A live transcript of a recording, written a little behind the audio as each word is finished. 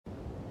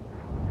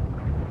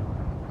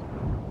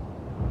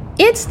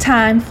It's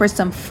time for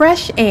some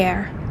fresh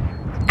air.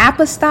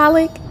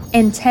 Apostolic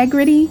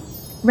Integrity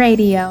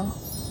Radio.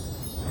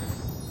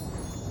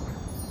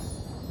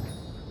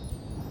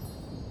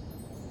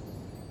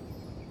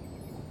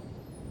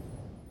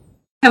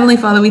 Heavenly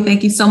Father, we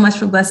thank you so much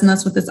for blessing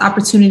us with this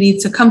opportunity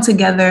to come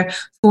together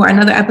for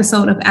another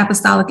episode of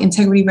Apostolic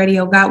Integrity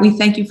Radio. God, we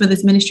thank you for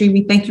this ministry.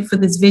 We thank you for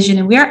this vision.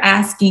 And we are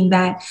asking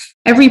that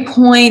every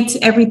point,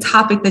 every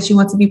topic that you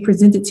want to be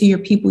presented to your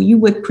people, you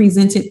would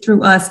present it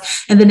through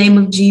us in the name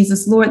of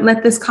Jesus. Lord,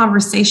 let this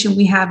conversation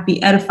we have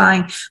be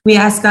edifying. We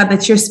ask, God,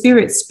 that your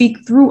spirit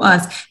speak through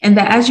us, and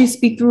that as you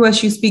speak through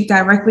us, you speak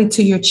directly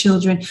to your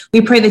children.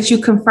 We pray that you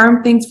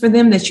confirm things for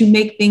them, that you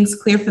make things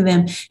clear for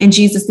them. In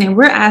Jesus' name,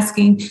 we're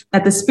asking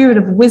that the spirit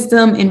of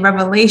wisdom and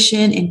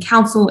revelation and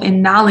counsel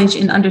and knowledge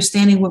and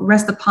understanding would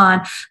rest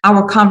upon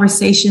our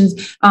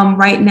conversations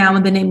right now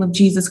in the name of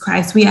Jesus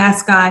Christ. We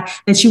ask, God,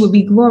 that you would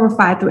be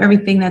glorified through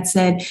everything that's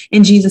said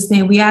in Jesus'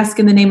 name. We ask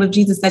in the name of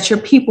Jesus that your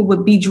people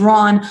would be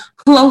drawn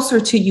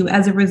closer to you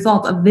as a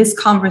result of this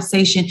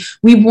conversation.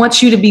 We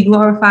want you to be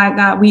glorified,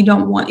 God. We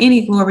don't want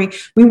any glory.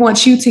 We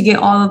want you to get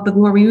all of the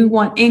glory. We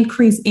want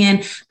increase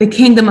in the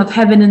kingdom of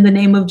heaven in the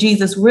name of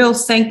Jesus. Real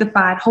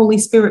sanctified, Holy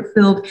Spirit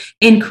filled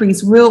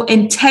increase, real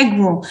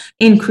integral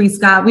increase,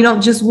 God. We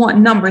don't just want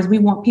numbers. We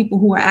want people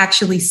who are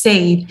actually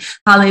saved.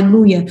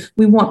 Hallelujah.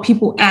 We want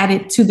people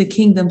added to the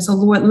kingdom. So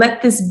Lord,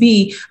 let this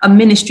be a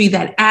ministry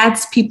that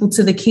adds people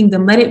to the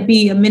kingdom. Let it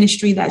be a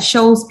ministry that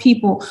shows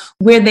people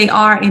where they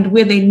are and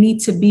where they need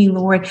to be,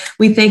 Lord.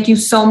 We thank you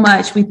so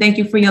much. We thank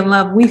you for your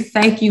love. We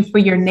thank you for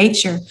your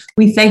nature.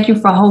 We thank you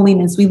for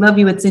holiness. We love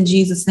you. It's in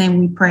Jesus' name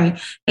we pray.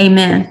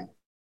 Amen.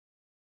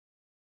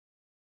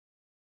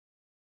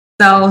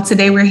 So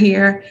today we're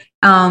here,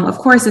 of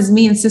course, it's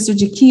me and Sister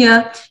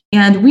Jakia,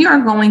 and we are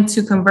going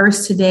to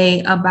converse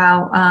today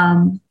about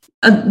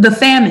the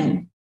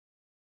famine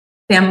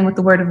with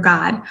the word of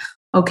God.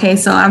 Okay,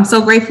 so I'm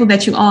so grateful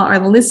that you all are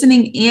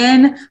listening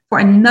in for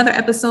another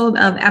episode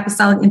of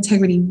Apostolic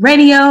Integrity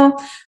Radio.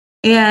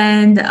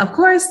 And of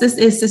course, this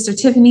is Sister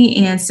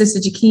Tiffany and Sister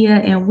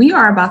Jakia, and we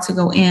are about to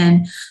go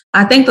in.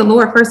 I thank the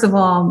Lord, first of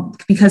all,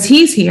 because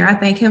he's here. I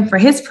thank him for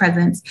his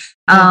presence.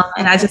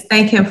 And I just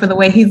thank him for the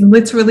way he's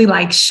literally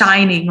like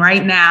shining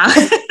right now.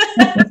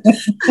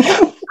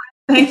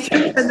 Thank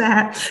you for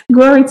that.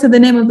 Glory to the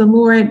name of the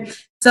Lord.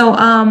 So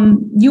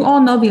you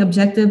all know the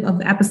objective of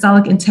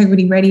Apostolic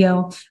Integrity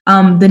Radio.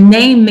 The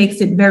name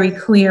makes it very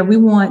clear. We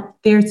want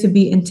there to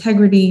be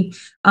integrity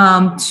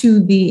to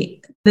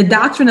the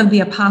doctrine of the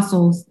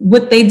apostles,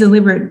 what they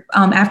delivered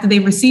after they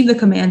received the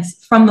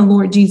commands from the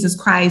Lord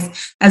Jesus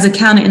Christ, as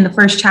accounted in the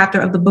first chapter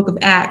of the book of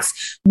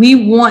Acts.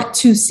 We want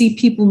to see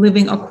people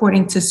living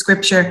according to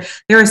scripture.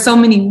 There are so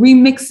many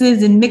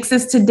remixes and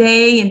mixes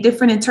today and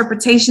different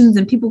interpretations,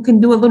 and people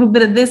can do a little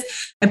bit of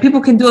this and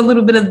people can do a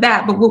little bit of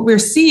that. But what we're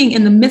seeing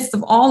in the midst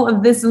of all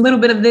of this, a little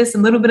bit of this, a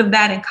little bit of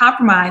that, and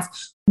compromise,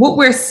 what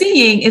we're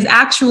seeing is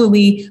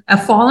actually a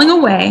falling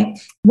away.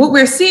 What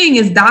we're seeing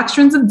is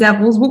doctrines of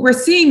devils. What we're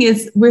seeing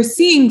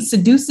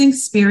seducing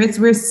spirits.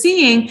 We're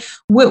seeing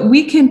what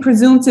we can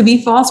presume to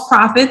be false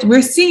prophets.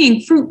 We're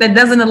seeing fruit that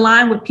doesn't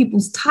align with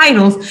people's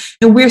titles.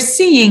 And we're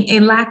seeing a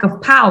lack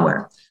of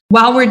power.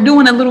 While we're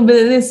doing a little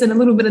bit of this and a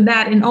little bit of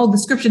that, and the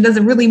scripture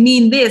doesn't really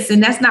mean this,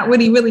 and that's not what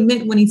he really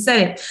meant when he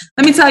said it.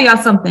 Let me tell y'all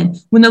something.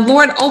 When the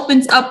Lord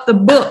opens up the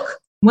book,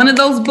 one of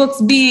those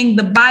books being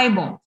the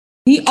Bible,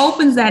 he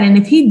opens that, and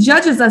if he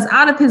judges us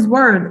out of his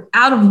word,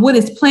 out of what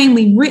is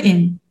plainly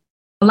written,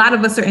 a lot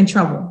of us are in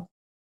trouble.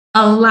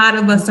 A lot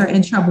of us are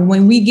in trouble.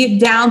 When we get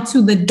down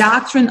to the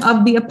doctrine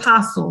of the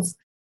apostles,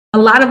 a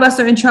lot of us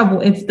are in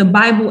trouble if the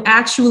Bible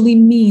actually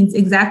means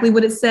exactly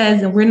what it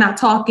says. And we're not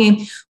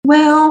talking,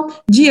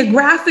 well,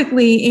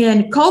 geographically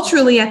and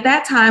culturally at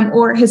that time,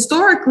 or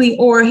historically,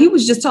 or he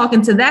was just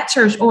talking to that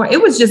church, or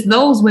it was just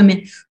those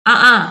women.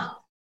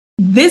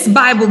 This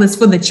Bible is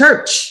for the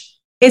church.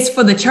 It's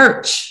for the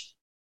church.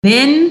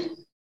 Then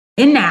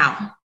and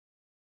now.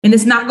 And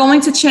it's not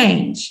going to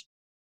change.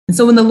 And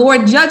so when the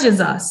Lord judges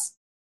us,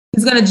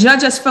 he's going to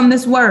judge us from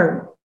this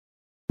word.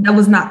 That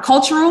was not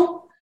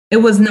cultural. It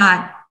was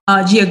not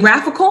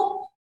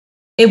geographical.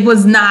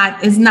 It's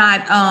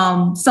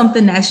not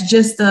something that's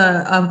just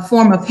a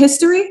form of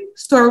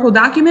historical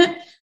document.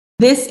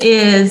 This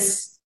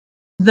is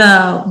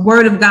the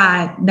word of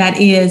God that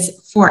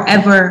is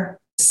forever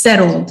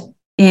settled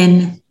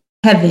in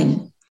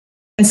heaven.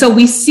 And so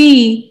we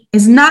see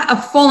it's not a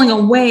falling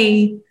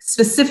away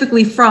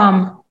specifically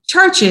from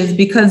churches,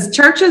 because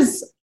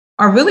churches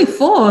are really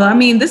full. I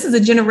mean, this is a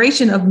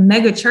generation of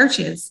mega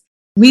churches.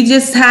 We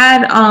just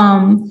had,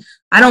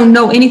 I don't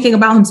know anything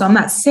about him, so I'm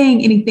not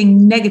saying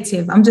anything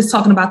negative. I'm just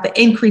talking about the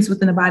increase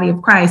within the body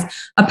of Christ.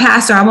 A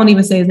pastor, I won't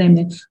even say his name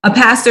then. A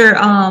pastor,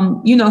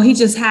 he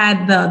just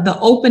had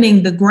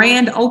the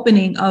grand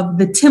opening of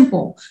the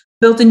temple.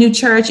 Built a new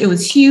church. It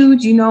was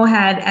huge,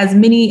 had as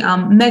many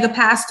mega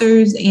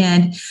pastors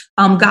and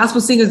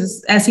gospel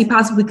singers as he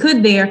possibly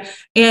could there.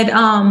 And,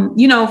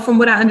 from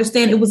what I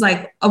understand, it was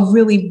like a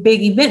really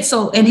big event.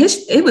 So, and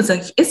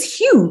it's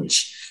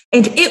huge.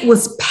 and it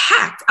was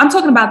packed. I'm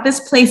talking about this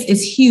place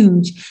is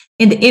huge,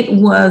 and it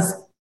was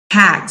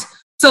packed.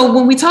 So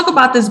when we talk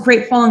about this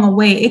great falling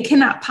away, it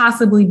cannot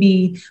possibly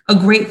be a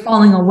great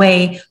falling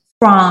away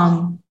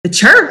from the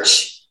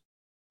church.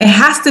 It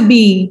has to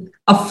be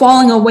a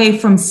falling away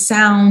from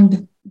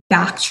sound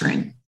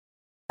doctrine,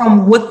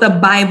 from what the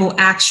Bible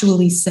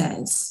actually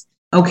says.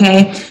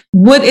 Okay.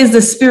 What is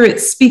the Spirit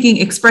speaking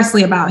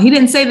expressly about? He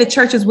didn't say the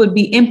churches would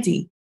be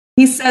empty.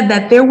 He said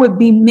that there would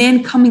be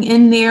men coming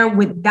in there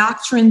with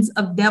doctrines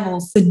of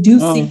devils,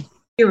 seducing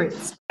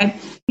spirits. Right?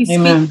 He speaks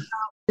about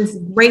this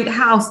great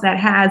house that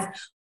has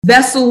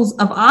vessels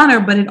of honor,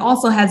 but it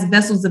also has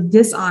vessels of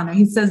dishonor.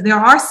 He says there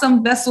are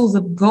some vessels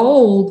of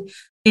gold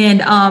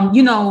and,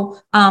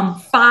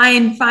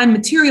 fine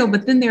material,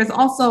 but then there's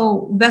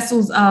also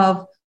vessels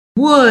of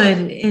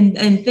wood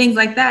and things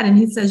like that. And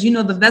he says,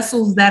 the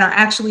vessels that are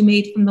actually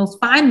made from those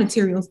fine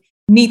materials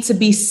need to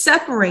be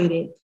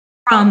separated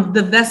from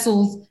the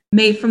vessels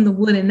made from the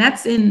wood. And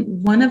that's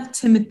in one of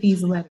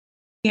Timothy's letters.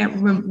 I can't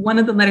remember, one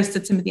of the letters to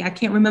Timothy. I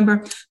can't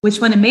remember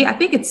which one it made. I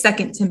think it's 2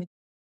 Timothy.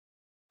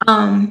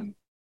 And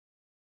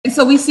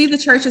so we see the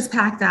church is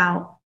packed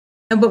out.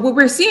 But what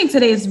we're seeing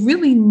today is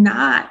really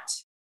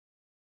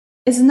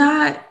it's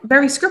not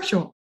very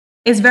scriptural.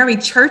 It's very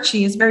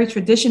churchy. It's very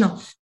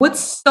traditional. What's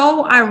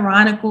so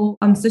ironical,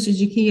 Sister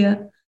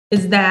Jakia,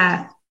 is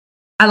that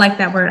I like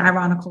that word,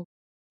 ironical.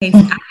 I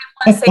didn't want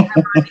to say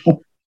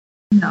ironic.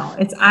 No,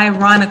 it's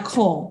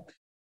ironical.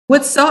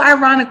 What's so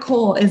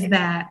ironical is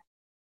that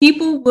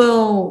people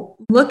will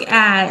look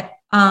at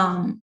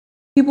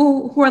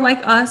people who are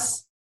like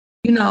us,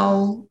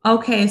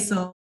 okay,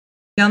 so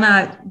y'all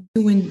not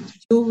doing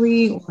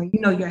jewelry, or,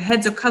 your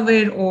heads are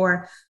covered,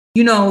 or,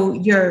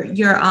 your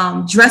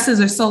dresses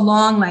are so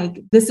long,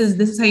 like this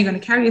is how you're going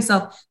to carry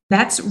yourself.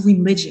 That's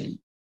religion.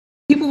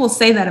 People will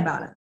say that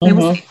about us. They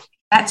will say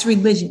that's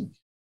religion.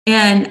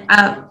 And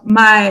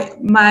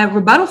my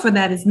rebuttal for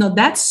that is, no,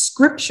 that's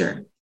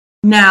scripture.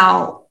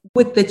 Now,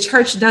 what the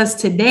church does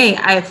today,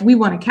 if we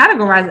want to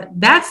categorize it,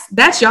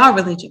 that's y'all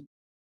religion.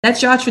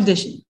 That's y'all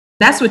tradition.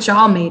 That's what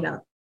y'all made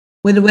up.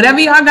 With whatever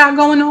y'all got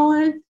going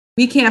on,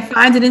 we can't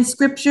find it in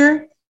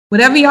scripture.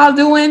 Whatever y'all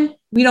doing,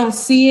 we don't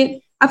see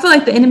it. I feel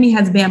like the enemy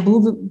has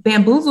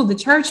bamboozled the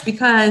church,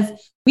 because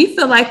we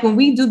feel like when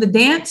we do the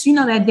dance,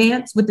 that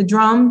dance with the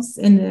drums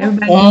and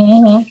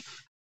everybody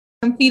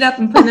them feet up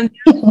and put them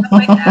down, stuff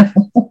like that.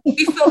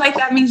 We feel like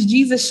that means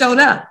Jesus showed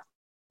up.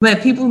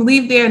 But people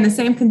leave there in the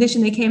same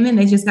condition they came in.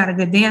 They just got a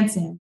good dance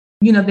in.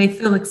 They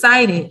feel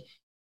excited.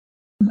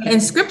 In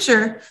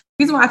scripture,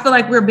 the reason why I feel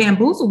like we're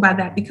bamboozled by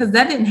that, because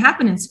that didn't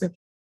happen in scripture.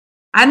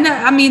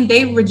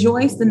 They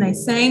rejoiced and they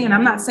sang, and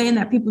I'm not saying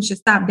that people should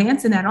stop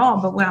dancing at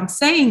all. But what I'm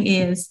saying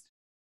is,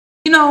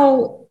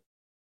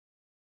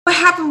 what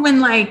happened when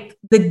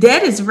the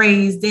dead is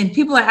raised and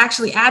people are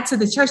actually added to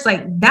the church?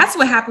 That's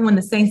what happened when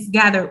the saints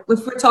gather.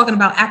 If we're talking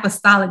about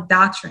apostolic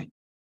doctrine,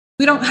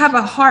 we don't have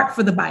a heart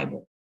for the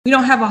Bible. We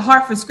don't have a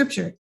heart for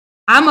scripture.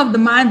 I'm of the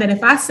mind that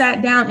if I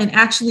sat down and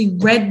actually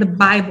read the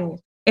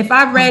Bible, if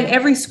I read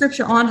every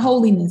scripture on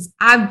holiness,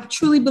 I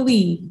truly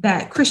believe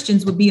that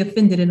Christians would be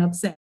offended and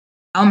upset.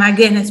 Oh my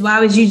goodness, why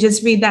would you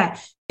just read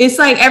that? It's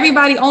like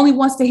everybody only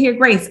wants to hear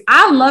grace.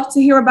 I love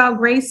to hear about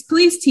grace.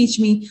 Please teach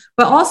me,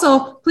 but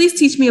also please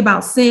teach me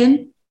about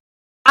sin.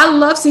 I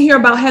love to hear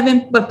about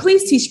heaven, but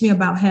please teach me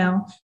about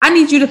hell. I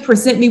need you to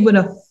present me with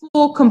a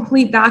full,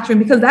 complete doctrine,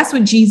 because that's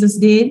what Jesus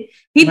did.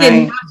 He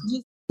did not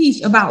just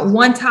teach about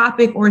one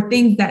topic or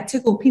things that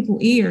tickled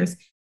people's ears.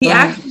 He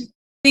actually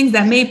things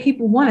that made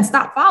people want to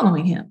stop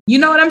following him. You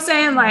know what I'm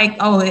saying?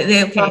 Okay,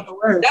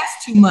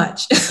 that's too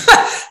much.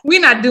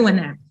 We're not doing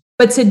that.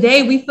 But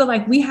today we feel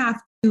like we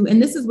have to,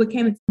 and this is what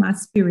came into my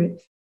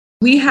spirit,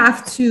 we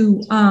have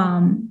to,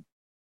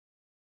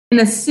 in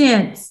a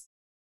sense,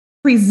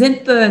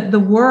 present the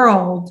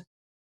world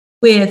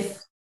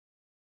with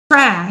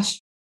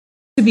trash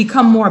to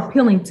become more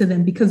appealing to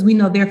them, because we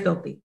know they're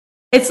filthy.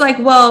 It's like,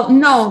 well,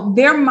 no,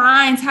 their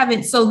minds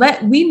haven't. So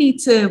we need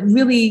to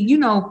really,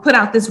 put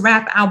out this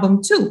rap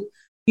album too,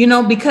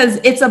 because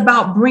it's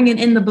about bringing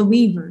in the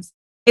believers.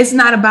 It's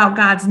not about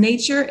God's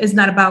nature. It's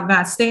not about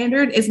God's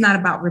standard. It's not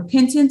about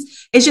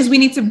repentance. It's just we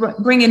need to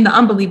bring in the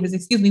unbelievers.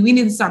 We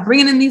need to start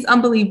bringing in these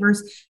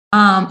unbelievers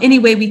any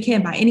way we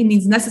can, by any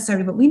means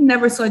necessary. But we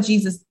never saw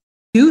Jesus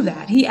do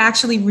that. He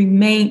actually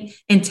remained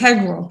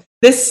integral.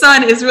 This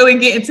sun is really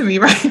getting to me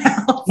right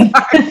now.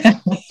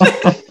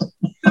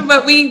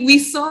 But we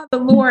saw the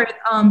Lord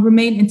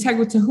remain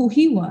integral to who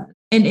he was.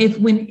 And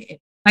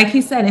like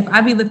he said, if I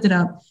be lifted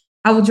up,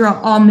 I will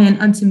draw all men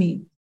unto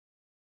me.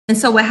 And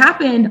so what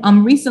happened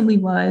recently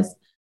was,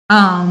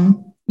 I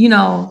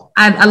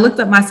looked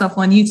up myself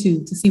on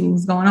YouTube to see what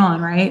was going on,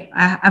 right?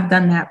 I've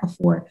done that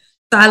before.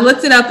 So I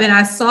looked it up and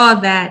I saw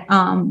that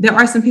there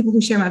are some people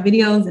who share my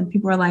videos, and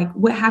people are like,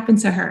 what happened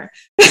to her?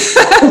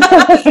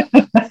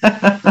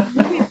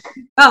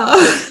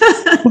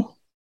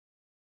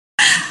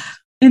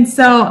 And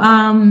so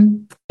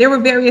there were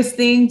various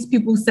things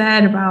people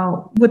said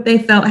about what they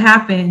felt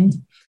happened.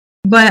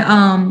 But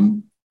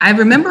I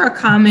remember a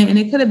comment, and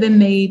it could have been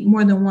made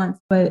more than once,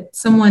 but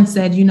someone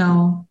said,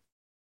 the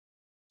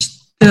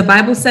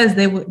Bible says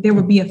there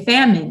would be a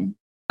famine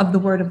of the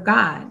word of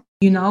God,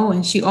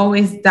 and she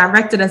always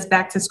directed us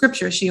back to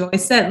scripture. She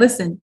always said,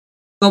 listen,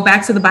 go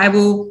back to the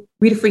Bible,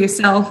 read it for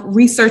yourself,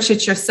 research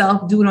it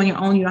yourself, do it on your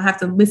own. You don't have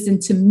to listen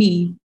to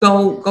me.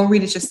 Go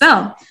read it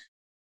yourself.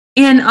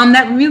 And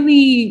that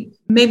really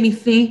made me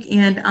think,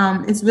 and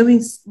it's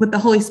really what the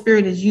Holy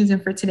Spirit is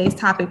using for today's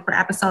topic for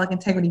Apostolic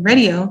Integrity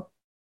Radio,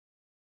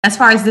 as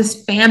far as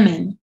this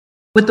famine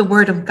with the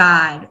word of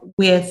God,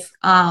 with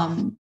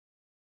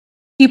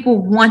people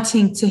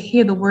wanting to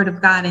hear the word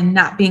of God and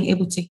not being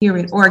able to hear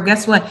it, or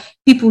guess what?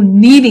 People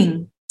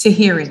needing to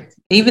hear it,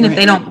 even if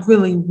they don't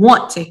really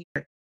want to hear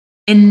it,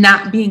 and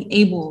not being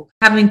able,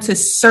 having to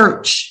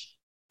search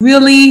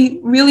really,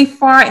 really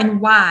far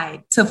and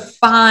wide to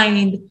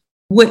find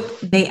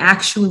what they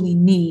actually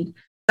need.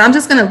 So I'm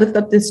just going to lift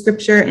up this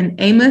scripture in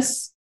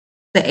Amos,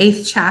 the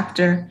 8th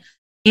chapter,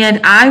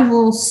 and I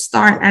will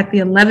start at the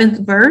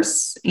 11th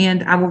verse,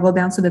 and I will go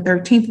down to the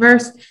 13th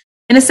verse.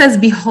 And it says,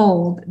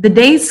 behold, the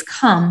days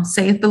come,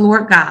 saith the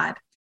Lord God,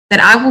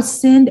 that I will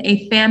send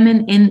a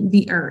famine in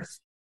the earth,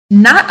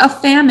 not a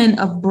famine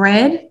of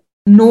bread,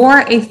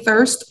 nor a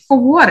thirst for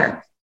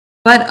water,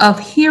 but of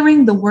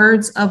hearing the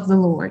words of the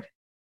Lord.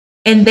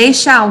 And they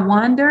shall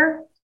wander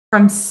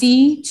from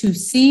sea to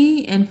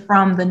sea, and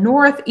from the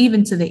north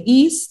even to the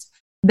east.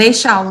 They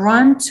shall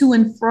run to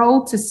and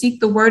fro to seek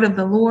the word of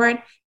the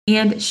Lord,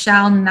 and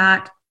shall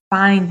not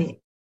find it.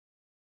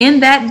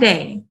 In that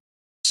day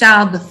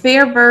shall the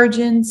fair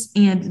virgins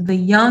and the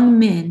young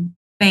men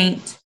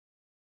faint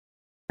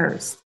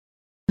first.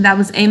 That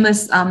was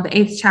Amos, the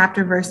 8th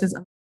chapter, verses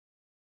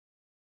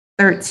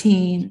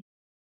 13.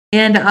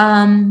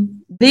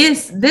 And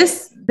this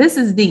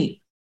is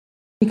deep,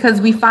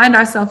 because we find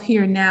ourselves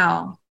here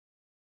now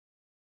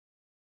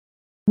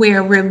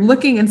where we're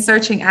looking and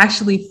searching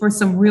actually for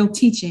some real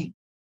teaching.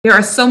 There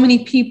are so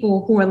many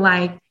people who are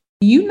like,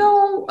 do you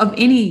know of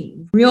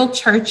any real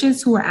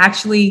churches who are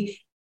actually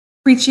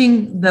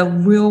preaching the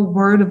real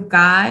word of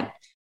God?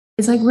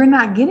 It's like, we're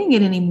not getting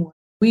it anymore.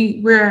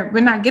 We're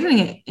not getting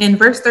it. In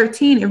verse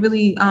 13, it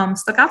really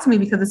stuck out to me,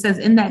 because it says,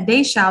 in that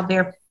day shall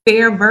their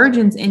fair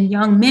virgins and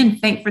young men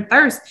faint for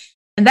thirst.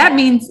 And that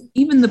means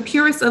even the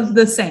purest of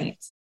the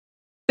saints,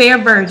 fair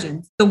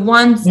virgins, the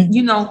ones,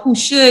 who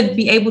should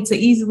be able to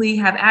easily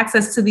have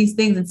access to these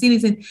things and see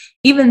these things,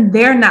 even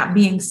they're not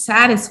being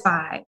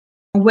satisfied,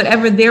 or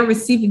whatever they're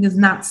receiving is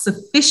not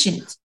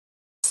sufficient,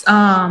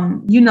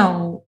 for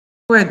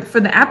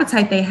the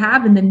appetite they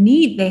have and the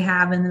need they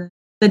have and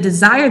the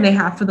desire they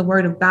have for the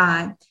word of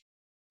God.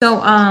 So,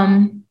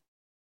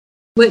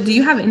 what do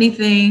you have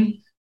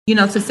anything,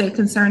 to say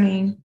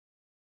concerning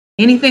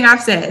anything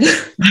I've said?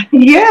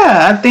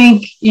 Yeah, I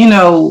think,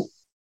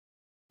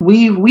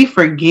 we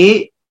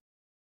forget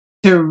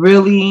to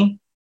really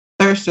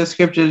search the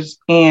scriptures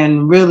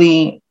and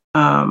really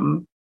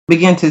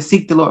begin to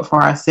seek the Lord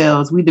for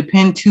ourselves. We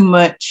depend too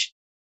much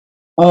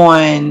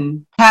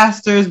on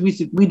pastors.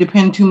 We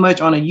depend too much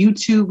on a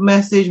YouTube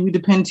message. We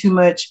depend too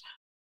much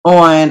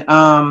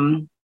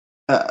on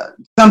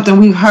something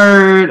we've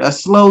heard, a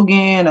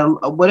slogan,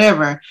 or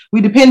whatever.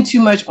 We depend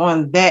too much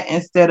on that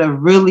instead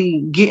of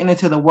really getting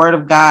into the word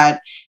of God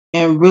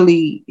and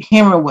really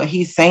hearing what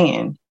he's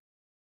saying,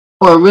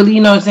 or really,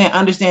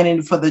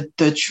 understanding for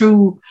the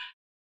true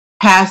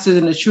pastors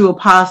and the true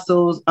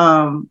apostles,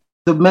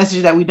 the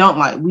message that we don't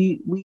like.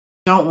 We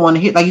don't want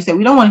to hear, like you said,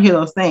 we don't want to hear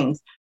those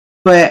things.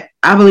 But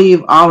I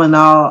believe all in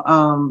all,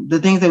 the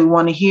things that we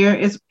want to hear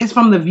is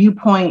from the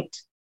viewpoint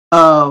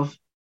of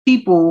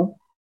people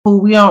who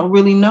we don't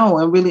really know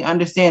and really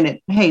understand that,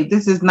 hey,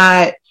 this is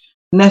not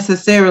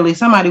necessarily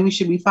somebody we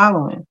should be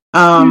following.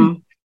 I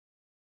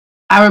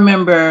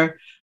remember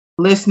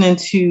listening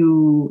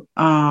to,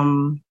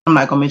 I'm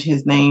not gonna mention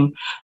his name.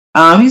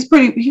 He's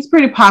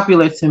pretty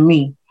popular to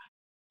me.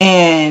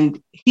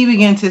 And he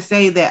began to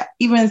say that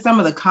even some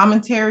of the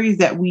commentaries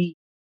that we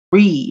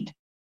read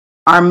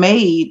are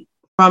made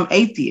from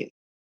atheists.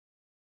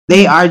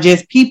 They are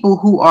just people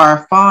who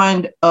are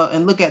fond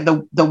and look at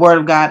the word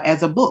of God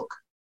as a book.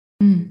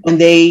 And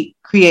they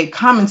create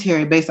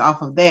commentary based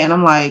off of that. And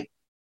I'm like,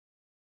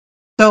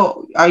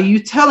 so are you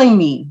telling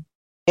me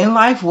in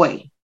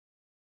Lifeway,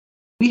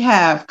 we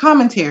have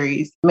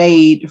commentaries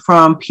made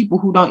from people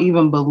who don't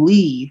even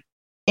believe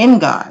in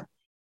God?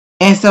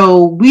 And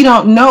so we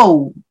don't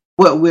know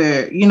what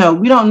we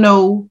don't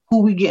know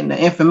who we're getting the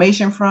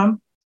information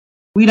from.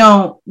 We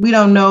don't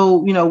know,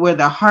 where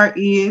their heart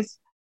is,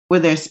 where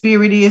their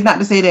spirit is. Not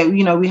to say that,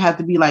 we have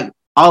to be like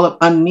all up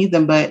underneath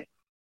them, but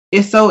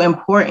it's so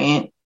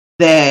important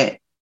that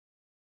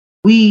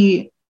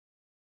we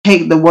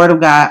take the word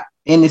of God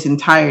in its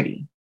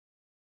entirety,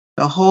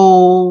 the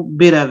whole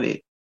bit of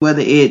it,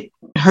 whether it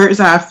hurts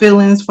our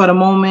feelings for the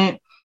moment,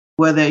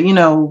 whether,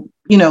 even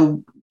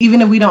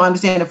if we don't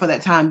understand it for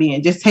that time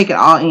being, just take it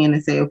all in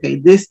and say, okay,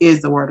 this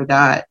is the word of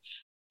God.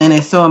 And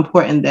it's so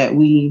important that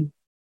we,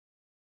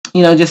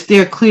 just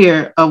steer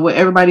clear of what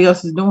everybody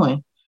else is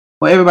doing.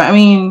 Like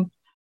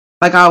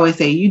I always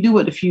say, you do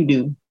what the few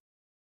do.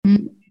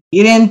 Mm-hmm.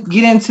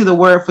 Get into the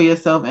word for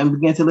yourself and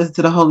begin to listen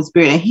to the Holy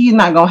Spirit. And he's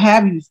not going to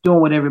have you doing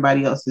what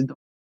everybody else is doing.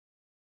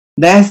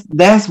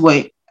 That's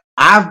what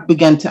I've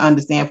begun to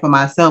understand for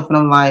myself. And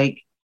I'm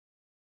like,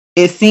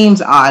 it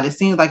seems odd. It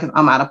seems like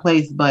I'm out of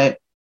place, but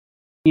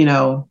you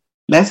know,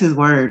 that's his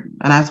word.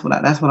 And that's what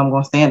I'm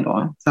going to stand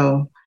on.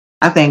 So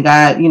I thank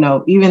God, you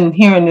know, even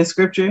hearing this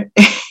scripture,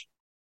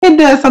 it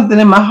does something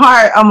in my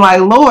heart. I'm like,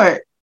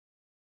 Lord,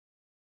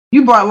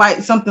 you brought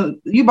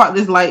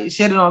this light,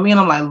 shed it on me. And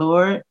I'm like,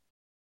 Lord,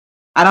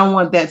 I don't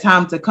want that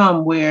time to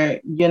come where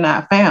you're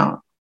not found.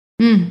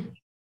 Mm.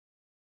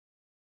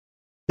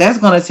 That's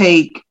going to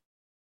take,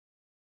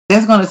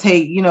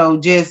 you know,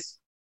 just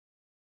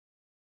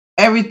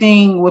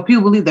everything, what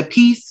people believe, the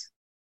peace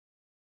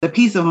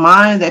of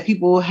mind that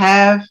people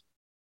have,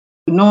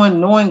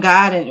 knowing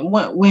God, and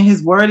when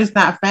his word is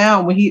not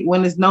found,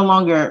 when it's no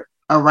longer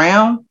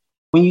around,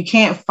 when you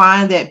can't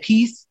find that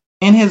peace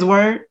in his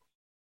word,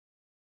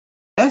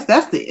 that's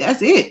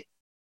it.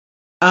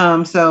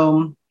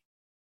 So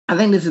I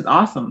think this is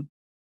awesome.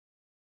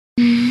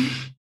 I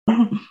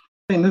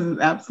think this is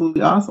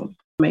absolutely awesome.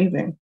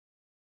 Amazing.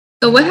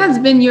 So what has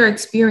been your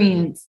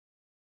experience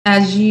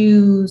as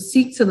you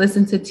seek to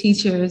listen to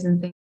teachers and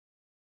things?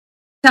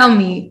 Tell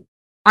me,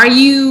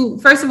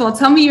 first of all,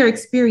 tell me your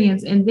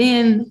experience, and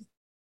then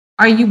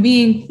are you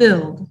being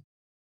filled?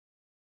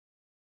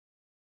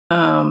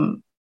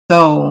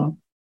 So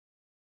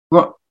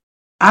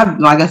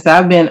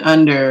I've been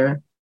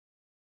under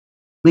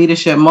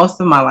leadership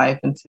most of my life,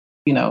 and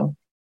you know,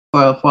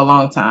 for a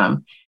long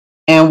time.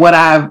 And what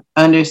I've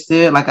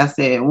understood, like I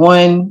said,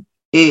 one,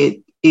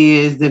 it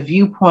is the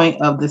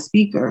viewpoint of the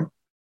speaker.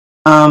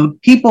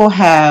 People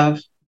have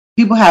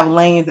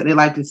lanes that they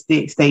like to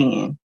stay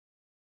in.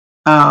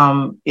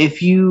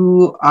 If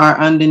you are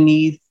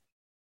underneath,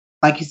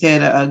 like you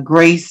said, a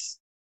grace,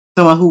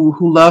 someone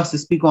who loves to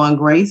speak on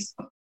grace,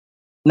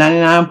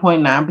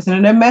 99.9%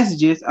 of their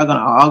messages are going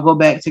to all go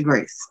back to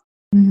grace.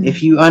 Mm-hmm.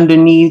 If you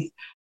underneath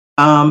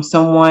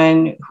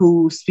someone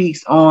who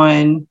speaks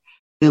on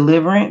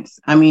deliverance,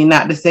 I mean,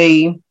 not to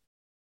say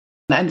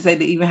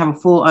they even have a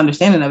full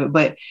understanding of it,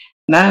 but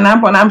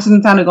 99.9% of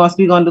the time they're going to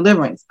speak on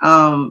deliverance.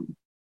 I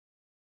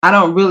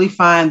don't really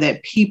find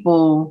that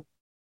people,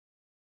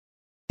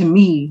 to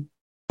me,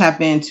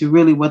 tap into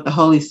really what the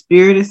Holy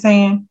Spirit is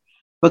saying,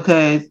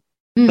 because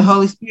the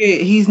Holy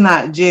Spirit, he's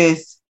not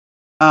just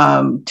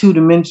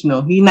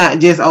two-dimensional. He's not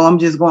just, I'm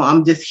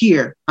just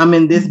here. I'm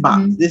in this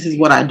box. This is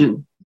what I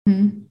do.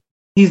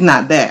 He's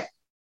not that.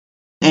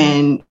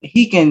 And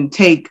he can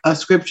take a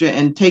scripture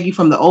and take you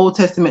from the Old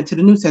Testament to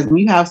the New Testament.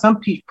 You have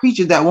some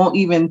preachers that won't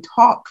even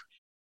talk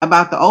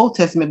about the Old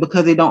Testament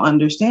because they don't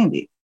understand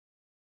it.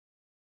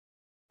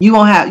 You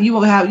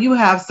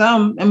have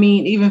some, I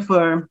mean, even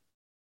for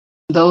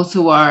those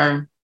who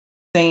are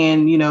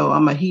saying, you know,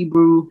 I'm a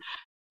Hebrew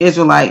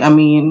Israelite, I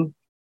mean,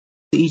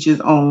 to each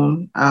his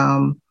own.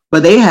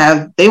 But they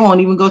won't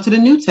even go to the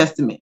New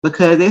Testament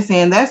because they're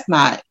saying that's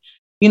not,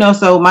 you know.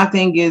 So my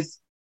thing is,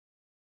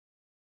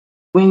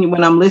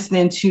 when I'm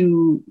listening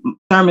to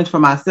sermons for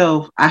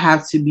myself, I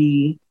have to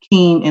be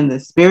keen in the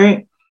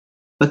spirit,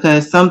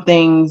 because some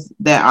things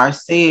that are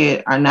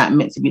said are not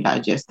meant to be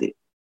digested.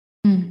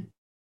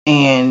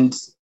 And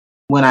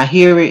when I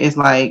hear it, it's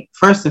like,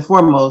 first and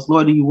foremost,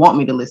 Lord, do you want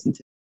me to listen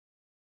to?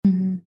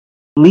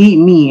 Lead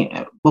me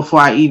before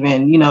I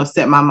even, you know,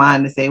 set my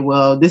mind to say,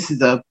 well, this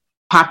is a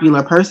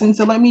popular person,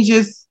 so let me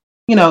just,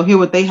 you know, hear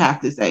what they have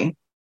to say.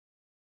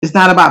 It's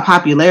not about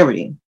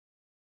popularity.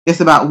 It's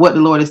about what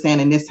the Lord is saying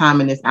in this time,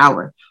 in this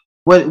hour.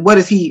 What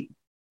is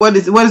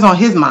on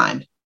his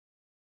mind?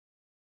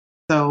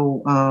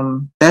 So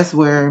that's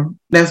where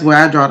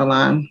I draw the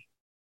line.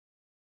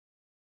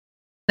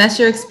 That's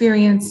your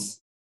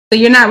experience. So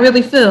you're not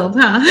really filled,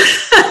 huh?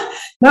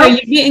 No,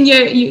 you're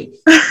getting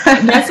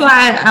that's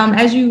why,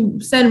 as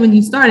you said when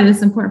you started,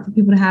 it's important for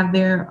people to have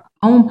their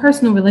own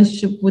personal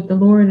relationship with the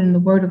Lord and the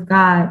Word of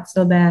God,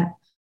 so that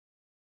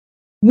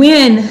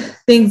when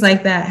things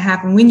like that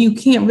happen, when you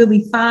can't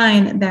really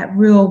find that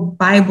real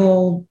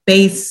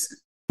Bible-based,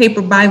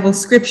 paper Bible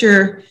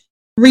scripture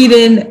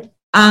reading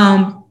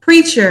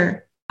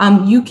preacher,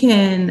 you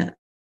can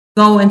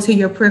go into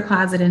your prayer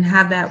closet and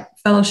have that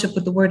fellowship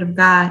with the Word of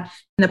God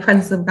and the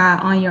presence of God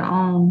on your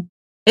own.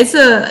 It's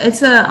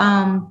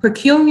a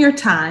peculiar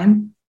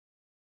time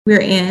we're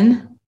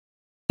in,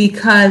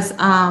 because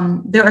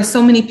there are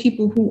so many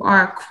people who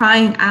are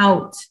crying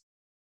out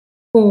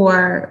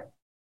for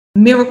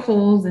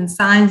miracles and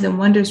signs and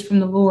wonders from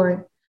the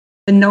Lord,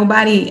 but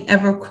nobody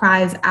ever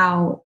cries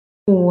out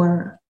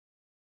for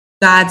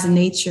God's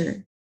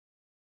nature.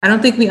 I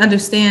don't think we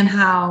understand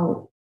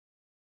how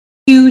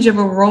huge of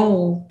a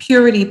role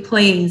purity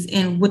plays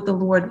in what the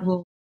Lord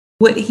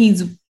what he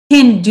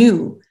can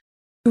do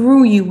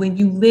through you when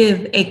you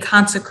live a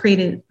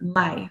consecrated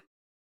life.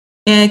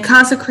 And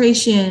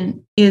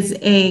consecration is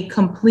a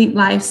complete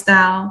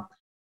lifestyle.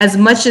 As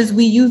much as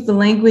we use the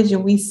language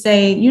and we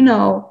say, you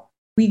know,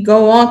 we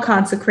go on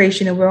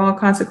consecration and we're on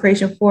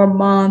consecration for a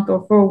month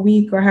or for a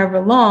week or however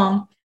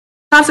long,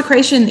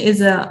 consecration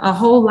is a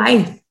whole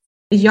life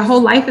Your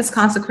whole life is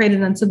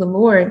consecrated unto the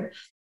Lord.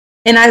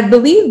 And I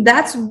believe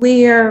that's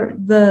where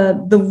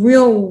the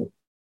real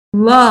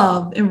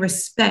love and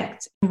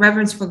respect and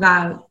reverence for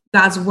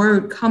God's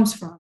word comes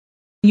from.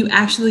 You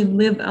actually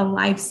live a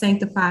life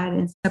sanctified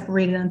and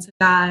separated unto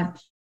God.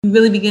 You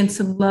really begin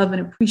to love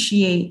and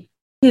appreciate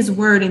his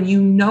word, and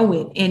you know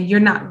it, and you're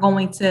not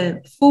going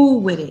to fool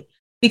with it,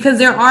 because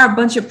there are a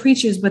bunch of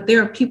preachers, but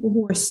there are people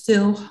who are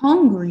still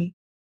hungry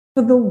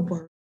for the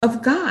word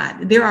of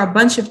God. There are a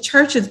bunch of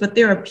churches, but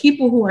there are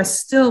people who are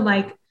still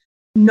like,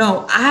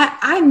 no,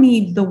 I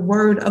need the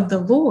word of the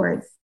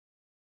Lord.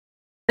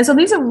 And so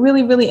these are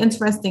really, really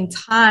interesting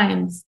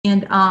times.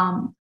 And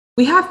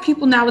we have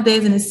people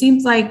nowadays, and it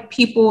seems like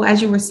people,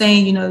 as you were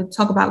saying, you know,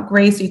 talk about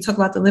grace, or you talk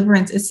about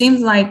deliverance. It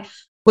seems like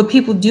what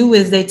people do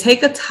is they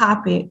take a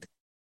topic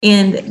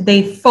and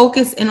they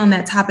focus in on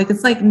that topic.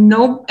 It's like,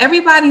 no,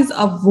 everybody's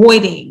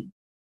avoiding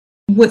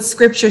what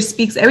scripture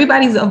speaks.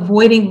 Everybody's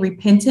avoiding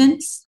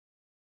repentance.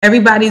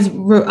 Everybody's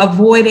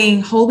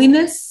avoiding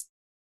holiness.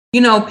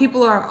 You know,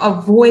 people are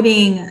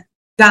avoiding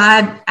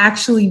God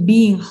actually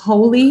being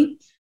holy.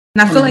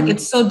 And I feel like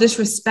it's so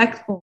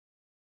disrespectful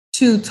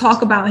to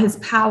talk about his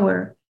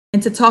power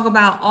and to talk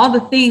about all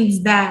the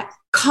things that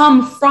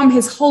come from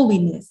his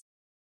holiness,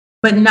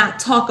 but not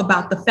talk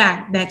about the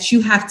fact that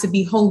you have to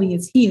be holy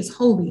as he is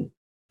holy.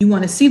 You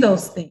want to see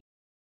those things,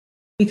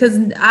 because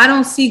I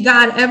don't see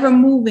God ever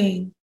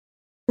moving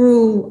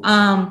through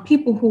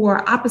people who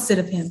are opposite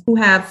of him, who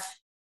have,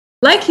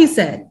 like he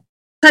said,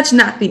 touch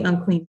not the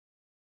unclean.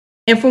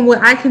 And from what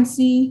I can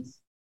see,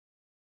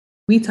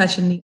 we are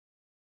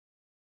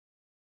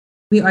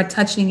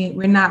touching it.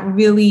 We're not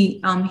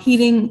really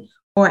heeding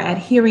or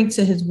adhering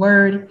to his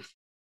word.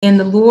 And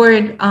the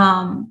Lord,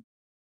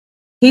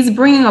 he's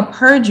bringing a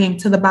purging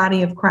to the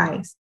body of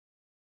Christ.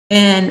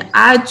 And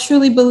I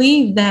truly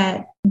believe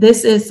that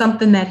this is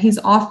something that he's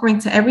offering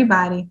to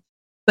everybody,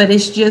 but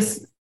it's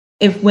just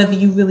whether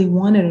you really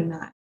want it or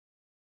not.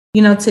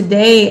 You know,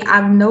 today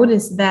I've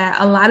noticed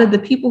that a lot of the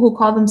people who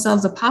call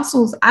themselves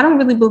apostles, I don't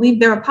really believe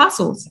they're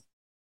apostles.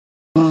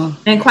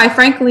 And quite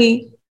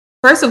frankly,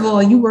 first of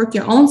all, you work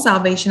your own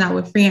salvation out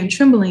with fear and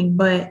trembling,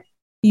 but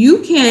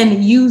you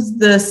can use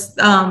this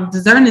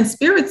discerning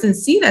spirits and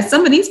see that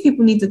some of these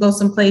people need to go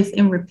someplace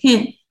and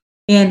repent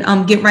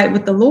and get right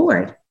with the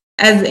Lord.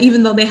 As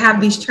even though they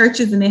have these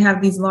churches and they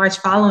have these large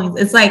followings,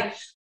 it's like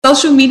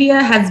social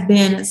media has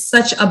been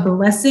such a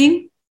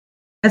blessing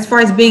as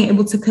far as being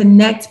able to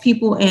connect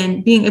people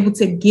and being able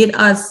to get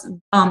us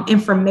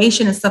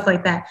information and stuff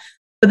like that.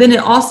 But then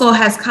it also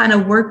has kind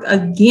of worked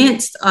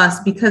against us,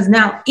 because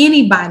now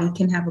anybody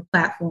can have a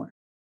platform.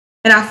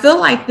 And I feel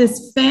like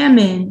this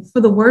famine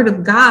for the word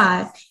of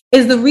God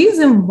is the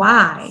reason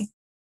why,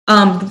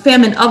 the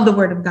famine of the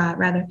word of God,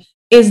 rather,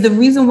 is the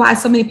reason why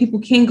so many people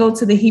can go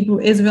to the Hebrew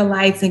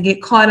Israelites and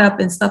get caught up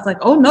in stuff like,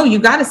 oh, no, you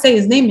got to say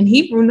his name in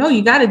Hebrew. No,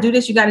 you got to do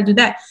this. You got to do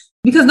that.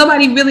 Because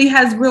nobody really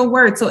has real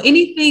words. So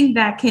anything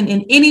that can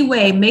in any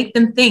way make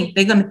them think,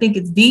 they're going to think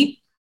it's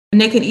deep, and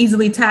they can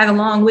easily tag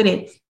along with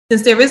it.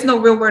 Since there is no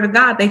real word of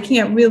God, they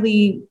can't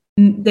really,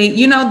 they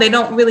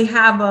don't really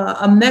have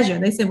a measure.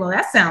 They say, well,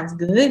 that sounds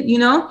good.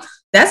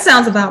 That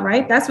sounds about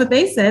right. That's what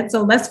they said.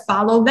 So let's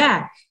follow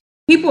that.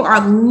 People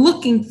are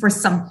looking for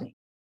something.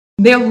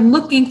 They're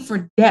looking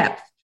for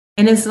depth.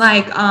 And it's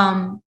like,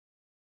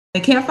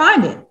 they can't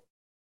find it.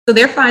 So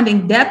they're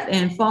finding depth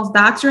in false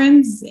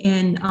doctrines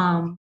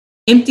and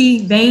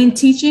empty, vain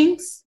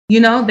teachings.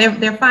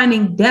 They're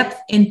finding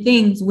depth in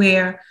things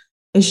where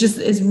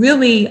it's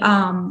really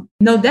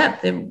no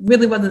depth. It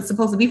really wasn't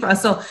supposed to be for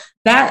us. So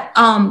that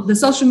the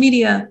social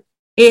media,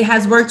 it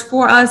has worked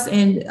for us,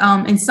 and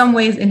in some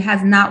ways it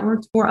has not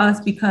worked for us,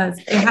 because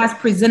it has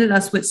presented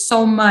us with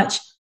so much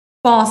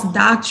false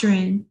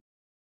doctrine,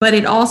 but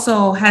it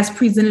also has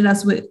presented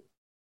us with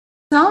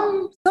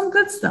some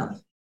good stuff.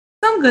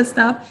 Some good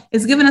stuff.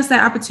 It's given us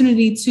that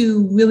opportunity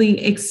to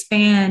really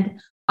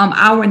expand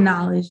our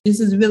knowledge. This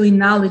is really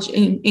knowledge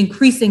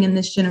increasing in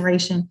this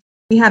generation.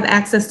 We have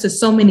access to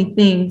so many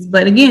things,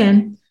 but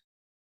again,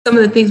 some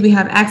of the things we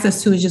have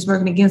access to is just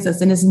working against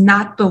us, and it's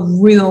not the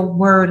real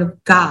word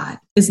of God.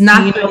 It's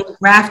not the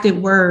grafted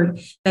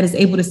word that is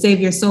able to save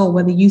your soul,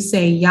 whether you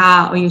say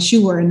Yah or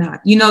Yeshua or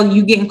not.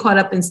 You're getting caught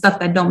up in stuff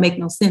that don't make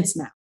no sense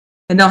now,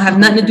 and don't have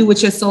nothing to do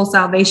with your soul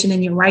salvation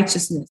and your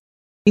righteousness.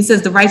 He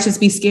says the righteous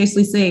be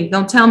scarcely saved.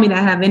 Don't tell me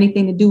that have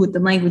anything to do with the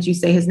language you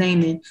say his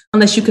name in,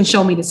 unless you can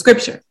show me the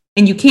scripture,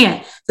 and you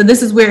can't. So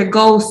this is where it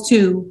goes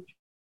to,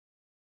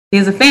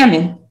 there's a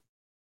famine.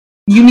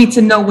 You need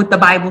to know what the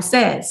Bible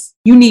says.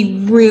 You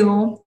need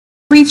real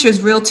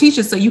preachers, real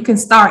teachers, so you can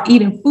start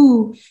eating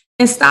food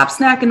and stop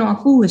snacking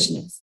on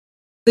foolishness.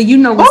 So you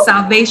know what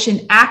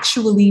salvation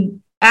actually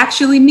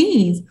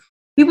means.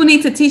 People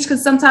need to teach,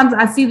 because sometimes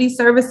I see these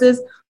services,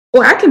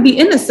 or I can be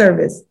in the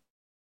service,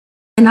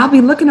 and I'll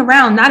be looking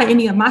around, not at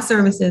any of my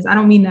services. I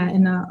don't mean that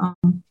in a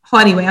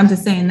haughty way. I'm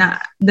just saying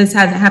that this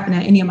hasn't happened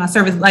at any of my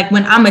services. Like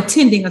when I'm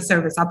attending a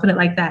service, I'll put it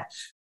like that.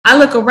 I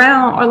look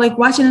around or like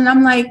watching, and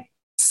I'm like,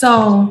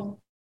 so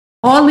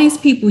all these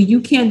people,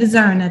 you can't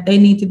discern that they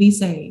need to be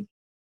saved.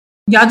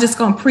 y'all just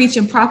gonna preach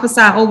and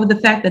prophesy over the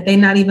fact that they're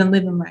not even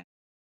living right.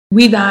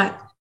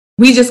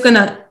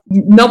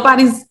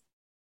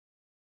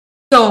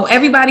 So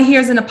everybody here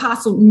is an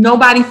apostle.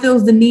 Nobody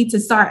feels the need to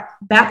start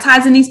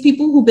baptizing these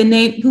people who've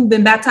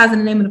been baptized in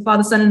the name of the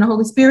Father, Son, and the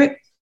Holy Spirit.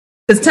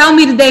 Because tell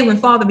me the day when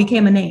Father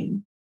became a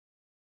name.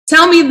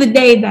 Tell me the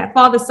day that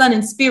Father, Son,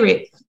 and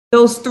Spirit,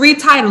 those three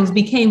titles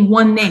became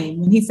one name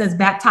when he says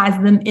baptize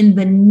them in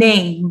the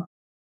name.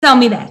 Tell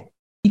me that.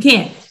 You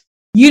can't.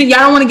 Y'all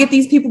don't want to get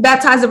these people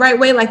baptized the right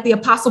way like the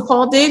Apostle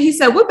Paul did. He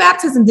said, what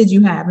baptism did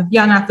you have if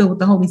y'all not filled with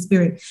the Holy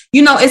Spirit?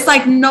 It's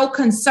like no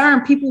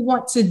concern. People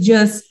want to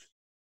just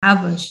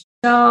have a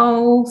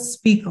show,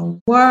 speak a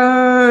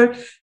word,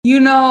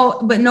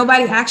 but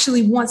nobody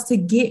actually wants to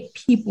get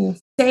people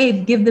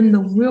saved, give them the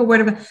real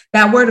word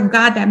of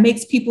God that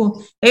makes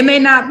people, they may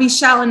not be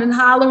shouting and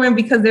hollering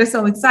because they're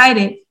so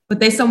excited, but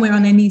they're somewhere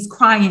on their knees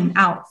crying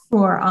out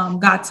for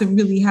God to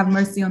really have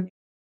mercy on them.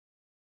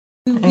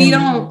 We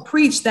don't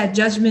preach that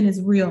judgment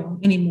is real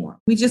anymore.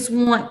 We just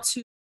want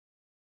to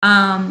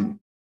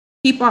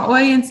keep our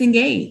audience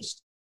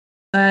engaged.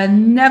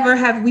 Never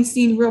have we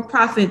seen real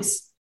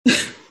prophets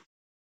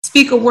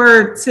speak a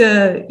word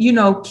to,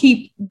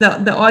 keep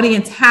the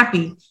audience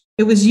happy.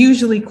 It was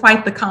usually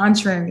quite the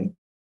contrary.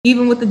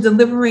 Even with the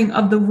delivering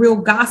of the real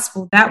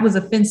gospel, that was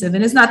offensive.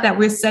 And it's not that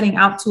we're setting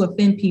out to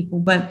offend people,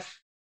 but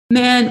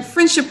man,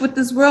 friendship with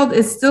this world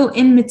is still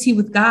enmity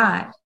with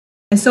God.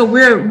 And so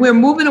we're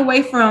moving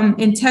away from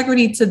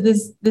integrity to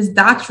this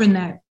doctrine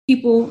that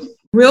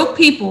real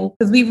people,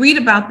 because we read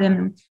about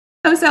them.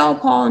 I would say,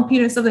 Paul and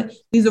Peter and stuff like that.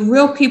 These are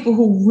real people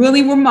who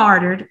really were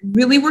martyred,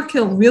 really were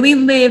killed, really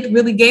lived,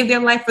 really gave their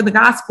life for the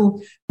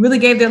gospel, really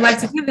gave their life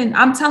to heaven.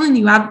 I'm telling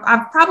you,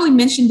 I've probably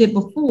mentioned it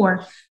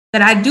before,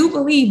 that I do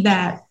believe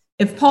that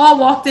if Paul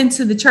walked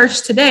into the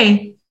church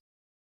today,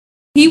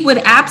 he would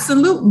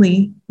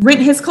absolutely rent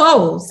his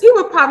clothes. He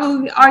would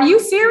probably, are you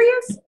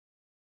serious?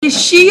 Is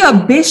she a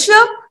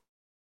bishop?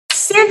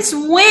 Since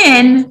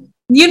when?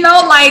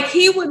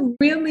 He would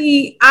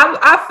really,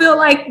 I feel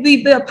like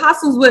the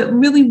apostles would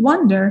really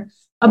wonder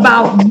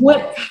about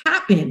what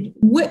happened,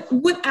 what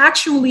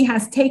actually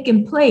has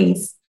taken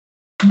place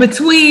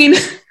between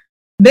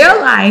their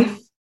life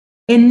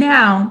and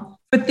now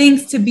for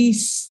things to be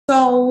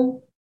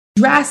so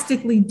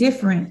drastically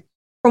different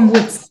from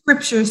what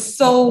scripture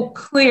so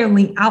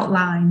clearly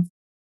outlines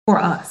for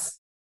us.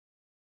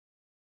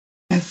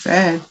 It's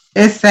sad.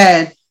 It's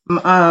sad.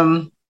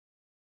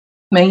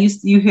 Man,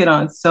 you hit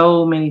on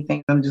so many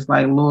things. I'm just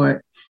like,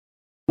 Lord,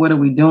 what are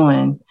we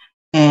doing?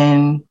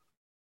 And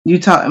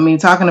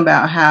talking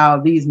about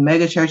how these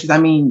mega churches,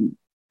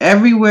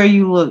 everywhere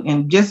you look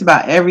in just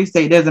about every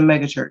state, there's a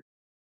mega church.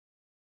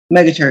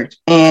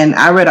 And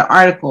I read an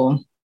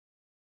article,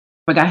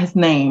 forgot his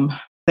name,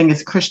 I think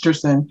it's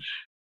Christensen,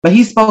 but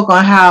he spoke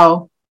on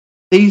how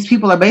these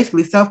people are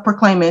basically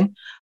self-proclaiming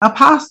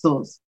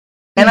apostles.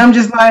 And I'm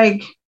just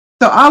like,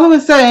 so all of a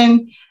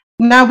sudden,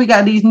 now we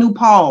got these new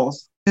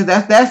Pauls.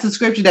 Because that's the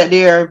scripture that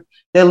they're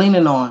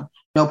leaning on.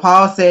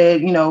 Paul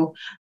said,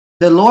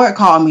 the Lord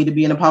called me to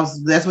be an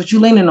apostle. That's what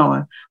you're leaning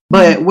on.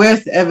 But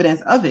where's the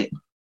evidence of it?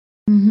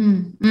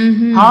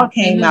 Paul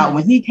came out.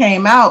 When he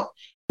came out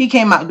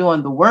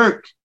doing the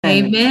work.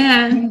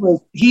 Amen.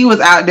 He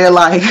was out there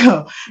like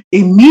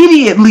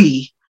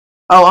immediately.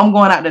 Oh, I'm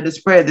going out there to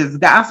spread this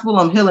gospel.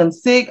 I'm healing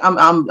sick.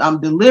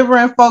 I'm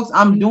delivering folks.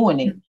 I'm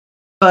doing it.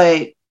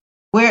 But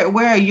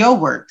where are your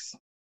works?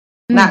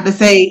 Not to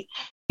say,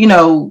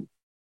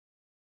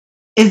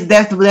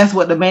 that's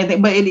what the main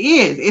thing, but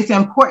it's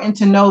important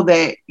to know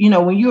that,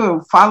 when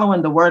you're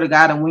following the word of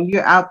God and when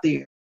you're out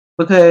there,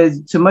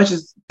 because too much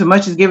is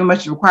given, much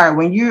is required.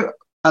 When you're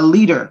a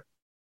leader,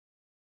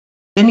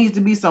 there needs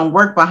to be some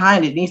work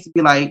behind it. It needs to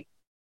be like,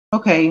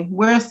 okay,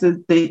 where's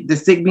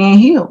the sick being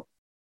healed?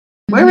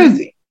 Where is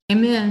it?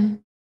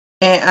 Amen.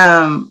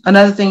 And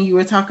another thing you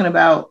were talking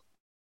about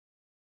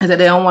is that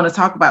they don't want to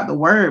talk about the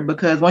word,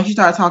 because once you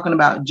start talking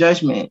about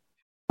judgment,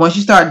 once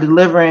you start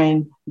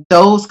delivering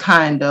those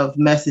kind of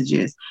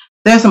messages,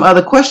 there's some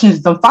other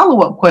questions, some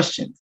follow-up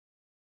questions,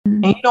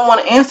 and you don't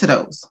want to answer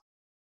those.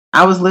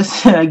 I was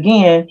listening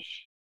again.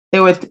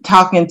 They were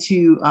talking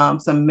to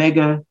some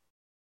mega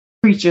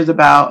preachers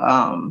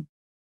about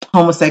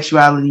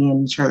homosexuality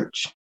in the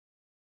church.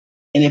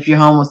 And if you're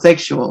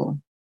homosexual,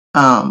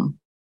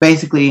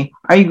 basically,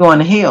 are you going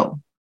to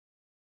hell?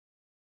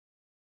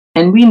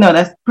 And we know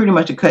that's pretty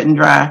much a cut and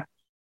dry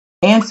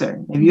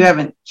answer. If you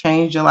haven't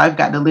changed your life,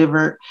 got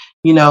delivered,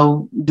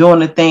 doing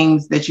the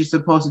things that you're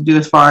supposed to do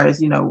as far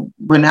as,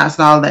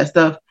 renouncing all that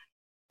stuff,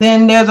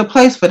 then there's a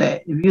place for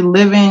that. If you're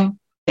living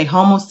a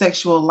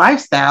homosexual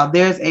lifestyle,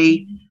 there's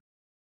a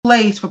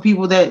place for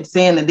people that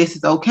saying that this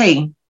is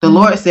okay. The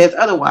Lord says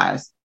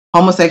otherwise.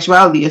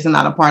 Homosexuality is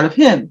not a part of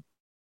him.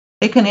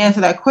 They couldn't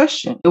answer that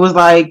question. It was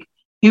like,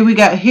 here we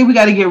got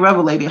to get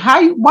revelated.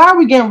 Why are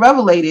we getting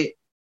revelated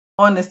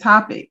on this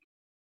topic?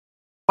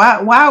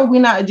 Why are we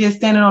not just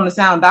standing on the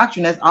sound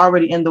doctrine that's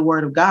already in the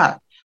word of God?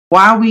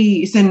 Why are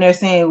we sitting there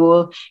saying,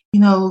 well,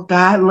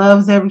 God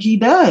loves he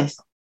does.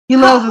 He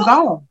loves us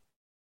all.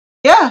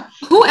 Yeah.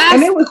 Who asked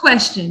the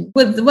question?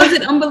 Was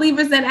it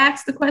unbelievers that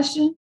asked the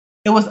question?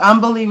 It was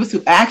unbelievers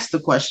who asked the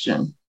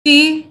question.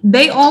 See,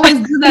 they always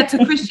do that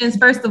to Christians,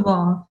 first of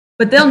all.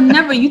 But they'll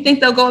never, you think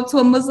they'll go up to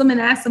a Muslim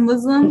and ask a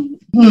Muslim?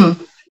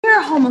 Where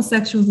are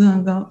homosexuals going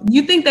to go?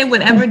 You think they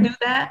would ever do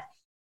that?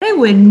 They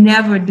would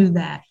never do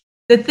that.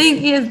 The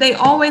thing is, they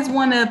always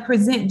want to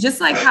present,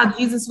 just like how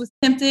Jesus was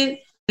tempted,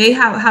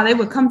 how they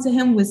would come to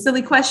him with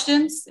silly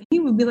questions. He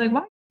would be like, why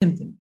are you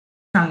tempting me?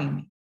 Trying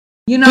me?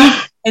 You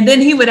know? And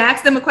then he would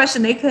ask them a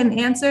question they couldn't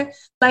answer.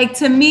 Like,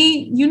 to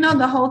me, you know,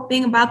 the whole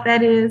thing about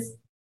that is,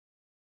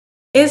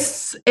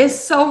 it's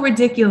so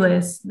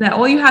ridiculous that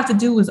all you have to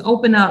do is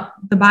open up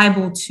the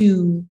Bible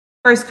to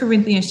 1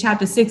 Corinthians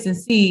chapter 6 and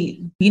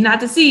see, be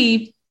not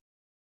deceived.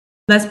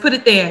 Let's put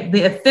it there.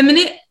 The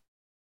effeminate,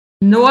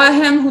 nor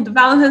him who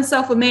defileth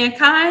himself with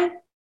mankind,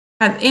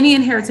 have any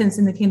inheritance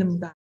in the kingdom of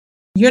God.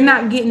 You're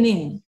not getting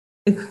in.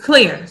 It's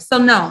clear. So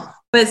no.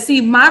 But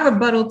see, my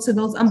rebuttal to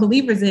those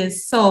unbelievers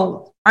is,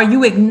 so are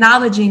you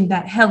acknowledging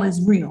that hell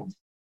is real?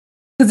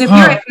 Because if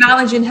you're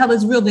acknowledging hell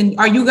is real, then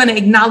are you going to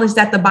acknowledge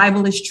that the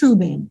Bible is true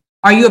then?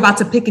 Are you about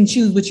to pick and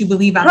choose what you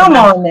believe out the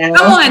Bible?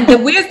 Come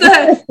on. Where's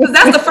because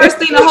that's the first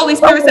thing the Holy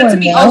Spirit said to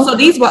me. Oh, so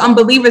these were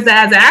unbelievers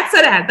that has asked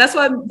of that. That's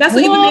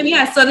what even made me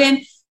ask. So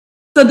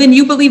then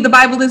you believe the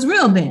Bible is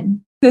real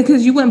then?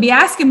 Because you wouldn't be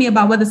asking me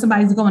about whether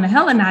somebody's going to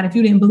hell or not if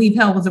you didn't believe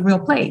hell was a real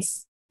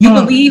place. You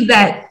believe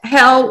that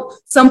hell,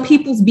 some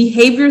people's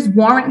behaviors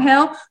warrant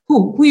hell?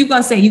 Who you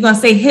going to say? You're going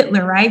to say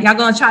Hitler, right? Y'all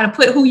going to try to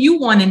put who you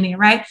want in there,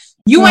 right?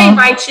 You ain't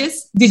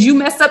righteous. Did you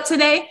mess up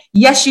today?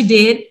 Yes, you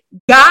did.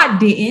 God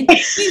didn't.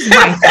 He's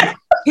righteous.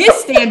 His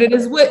standard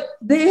is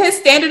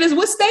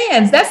what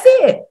stands. That's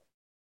it.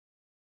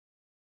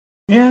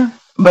 Yeah,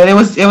 but it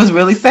was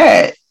really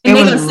sad. And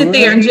they're gonna sit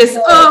there and just,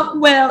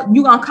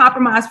 you're gonna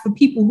compromise for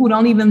people who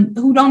don't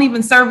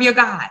even serve your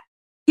God.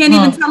 Can't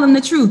even tell them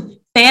the truth.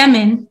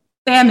 Famine.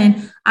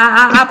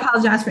 I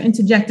apologize for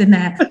interjecting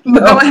that.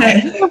 Go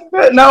ahead.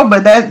 No,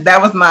 but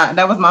that was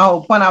my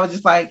whole point. I was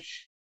just like,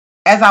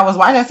 as I was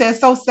watching, I said it's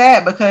so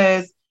sad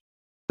because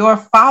your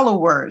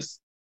followers,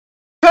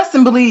 trust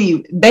and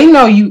believe, they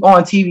know you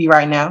on TV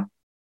right now.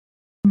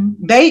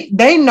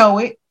 They know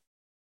it.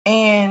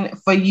 And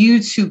for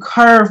you to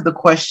curve the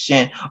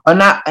question or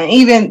not, and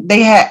even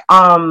they had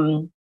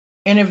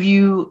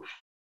interviewed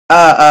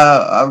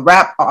a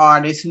rap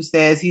artist who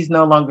says he's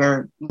no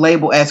longer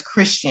labeled as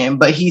Christian,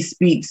 but he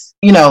speaks,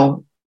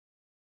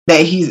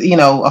 that he's,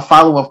 a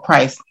follower of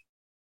Christ.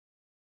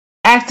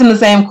 Asked him the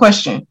same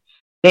question.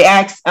 They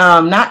asked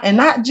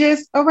not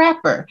just a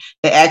rapper.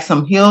 They asked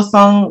some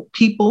Hillsong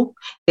people.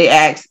 They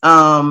asked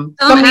Don't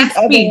ask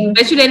me.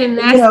 Bet you they didn't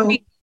ask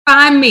me.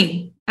 Find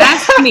me.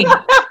 Ask me.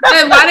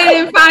 Why they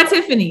didn't find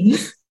Tiffany?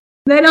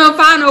 They don't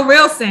find no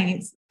real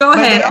saints. Go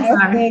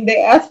ahead.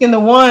 They're asking the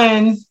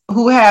ones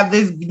who have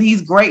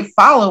these great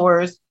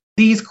followers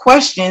these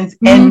questions,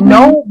 and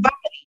nobody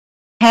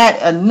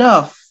had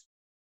enough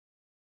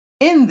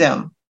in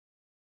them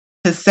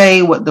to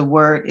say what the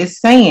word is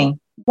saying.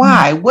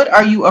 Why? What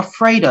are you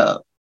afraid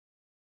of?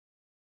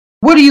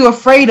 What are you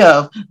afraid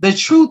of? The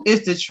truth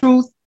is the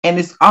truth, and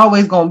it's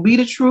always going to be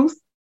the truth.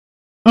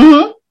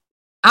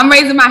 I'm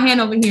raising my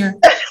hand over here.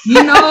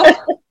 You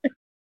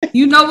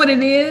know what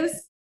it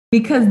is?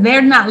 Because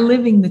they're not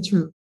living the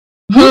truth.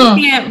 You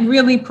can't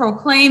really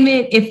proclaim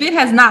it. If it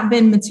has not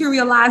been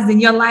materialized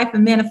in your life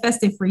and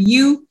manifested for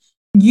you,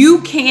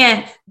 you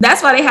can't.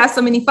 That's why they have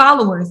so many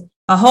followers.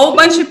 A whole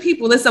bunch of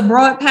people. It's a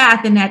broad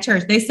path in that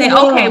church. They say,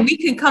 okay, we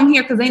can come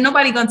here because ain't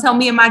nobody going to tell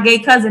me and my gay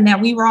cousin that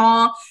we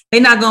wrong.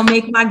 They're not going to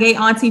make my gay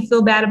auntie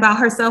feel bad about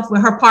herself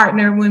with her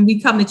partner when we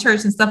come to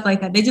church and stuff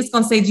like that. They're just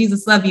going to say,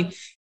 Jesus love you.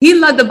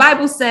 The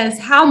Bible says,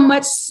 how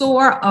much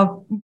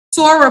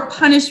sorer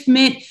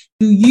punishment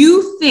do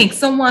you think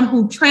someone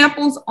who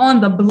tramples on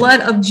the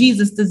blood of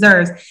Jesus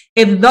deserves?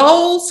 If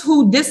those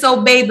who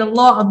disobey the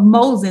law of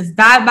Moses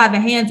died by the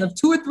hands of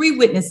 2 or 3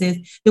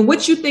 witnesses, then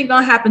what you think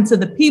gonna happen to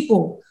the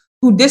people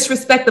who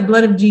disrespect the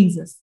blood of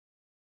Jesus?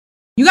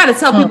 You got to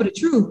tell people the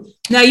truth.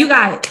 Now you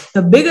got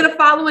the bigger the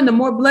following, the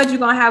more blood you're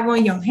gonna have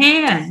on your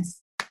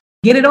hands.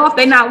 Get it off.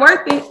 They're not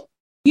worth it.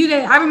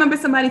 I remember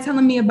somebody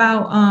telling me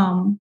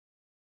about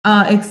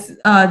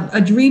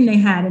a dream they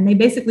had, and they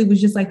basically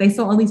was just like, they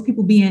saw all these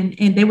people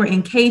and they were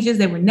in cages,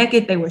 they were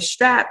naked, they were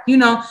strapped,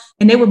 and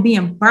they were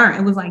being burnt.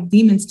 It was like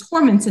demons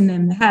tormenting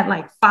them. They had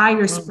like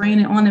fire spraying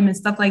it on them and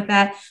stuff like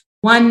that.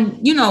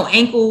 One,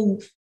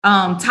 ankle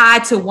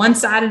tied to one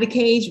side of the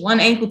cage,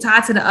 one ankle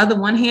tied to the other,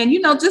 one hand,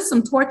 just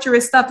some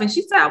torturous stuff. And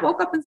she said, I woke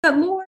up and said,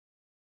 Lord,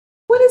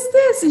 what is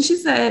this? And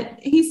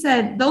he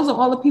said, those are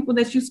all the people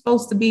that you're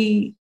supposed to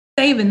be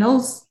saving.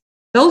 Those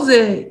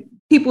are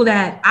people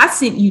that I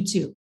sent you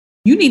to.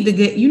 You need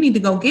to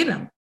go get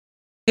them.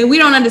 And we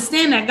don't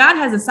understand that God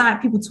has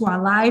assigned people to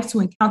our lives to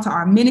encounter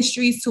our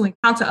ministries, to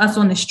encounter us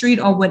on the street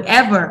or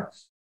whatever.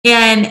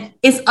 And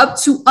it's up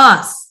to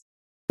us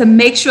to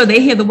make sure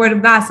they hear the word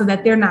of God so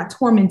that they're not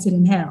tormented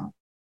in hell.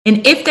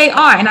 And if they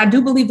are, and I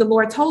do believe the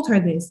Lord told her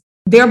this,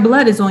 their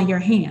blood is on your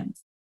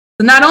hands.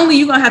 So not only are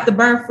you going to have to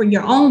burn for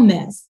your own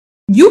mess,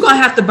 you're going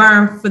to have to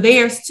burn for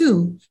theirs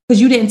too,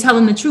 because you didn't tell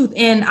them the truth.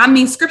 And I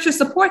mean, scripture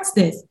supports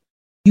this.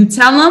 You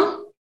tell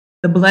them,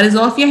 the blood is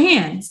off your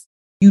hands.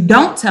 You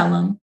don't tell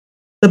them,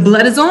 the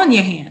blood is on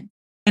your hands.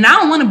 And I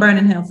don't want to burn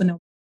in hell for no.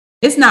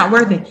 It's not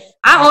worth it.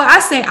 I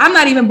say I'm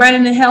not even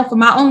burning in hell for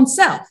my own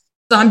self.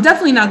 So I'm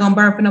definitely not going to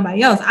burn for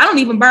nobody else. I don't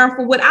even burn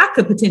for what I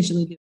could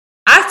potentially do.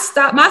 I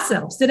stop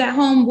myself, sit at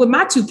home with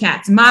my 2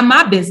 cats, mind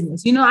my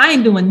business. You know, I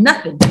ain't doing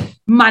nothing,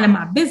 minding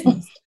my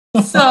business.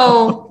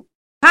 So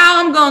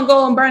how I'm going to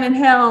go and burn in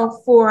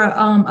hell for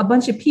a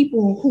bunch of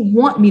people who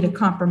want me to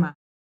compromise?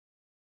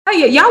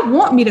 Hey, y'all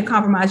want me to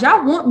compromise.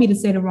 Y'all want me to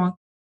say the wrong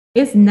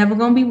thing. It's never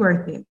going to be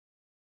worth it.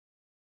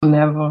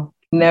 Never.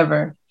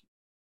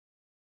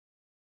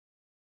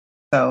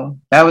 So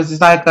that was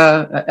just like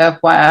a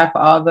FYI for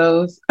all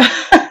those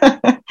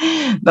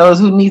those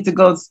who need to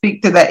go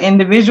speak to that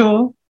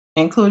individual,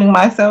 including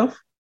myself.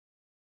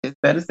 Just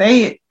better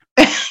say it.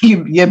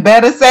 you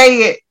better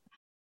say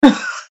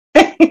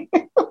it.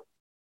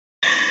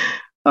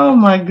 Oh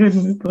my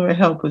goodness, Lord,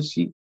 help us,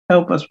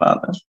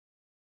 Father.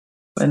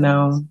 But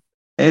no,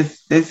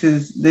 this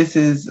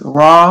is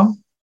raw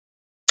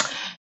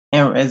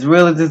and as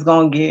real as it's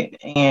gonna get.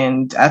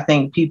 And I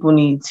think people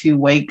need to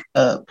wake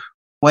up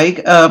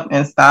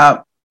and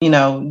stop,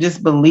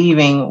 just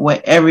believing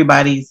what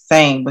everybody's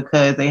saying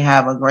because they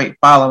have a great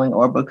following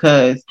or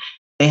because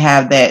they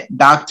have that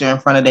doctor in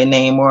front of their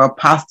name or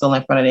apostle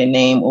in front of their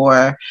name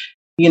or,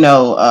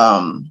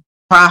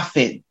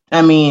 prophet.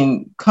 I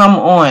mean, come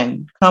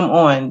on.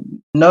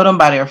 Know them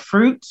by their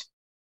fruit.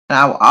 And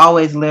I will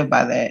always live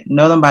by that.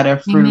 Know them by their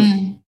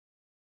fruit.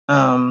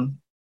 Amen.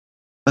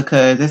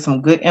 Because there's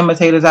some good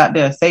imitators out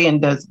there. Satan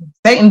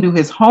do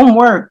his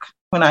homework.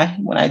 When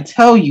I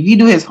tell you, he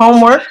do his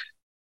homework,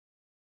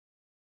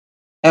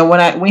 and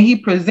when he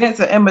presents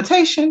an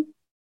imitation,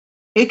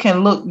 it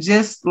can look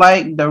just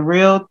like the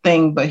real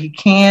thing, but he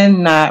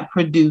cannot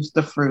produce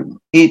the fruit.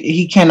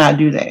 He cannot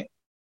do that.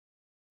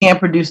 He can't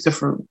produce the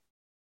fruit.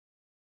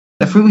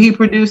 The fruit he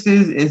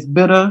produces is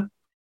bitter.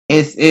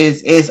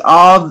 Is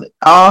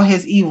all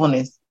his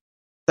evilness.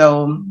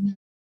 So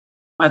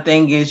my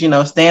thing is,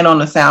 stand on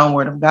the sound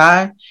word of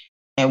God.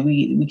 And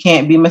we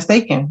can't be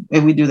mistaken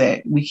if we do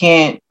that. We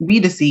can't be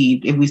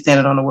deceived if we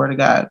stand on the word of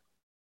God.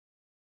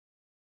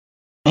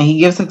 And he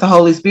gives us the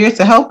Holy Spirit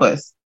to help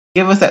us,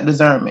 give us that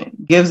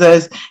discernment, gives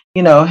us,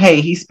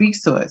 hey, he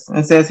speaks to us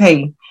and says,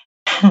 hey,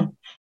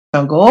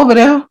 don't go over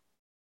there.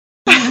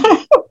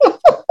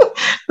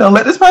 Don't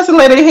let this person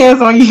lay their hands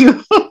on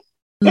you.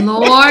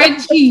 Lord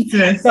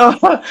Jesus.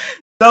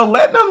 Don't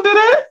let them do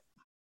that.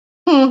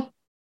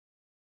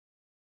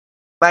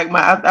 Like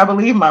I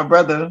believe my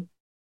brother,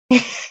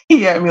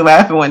 he had me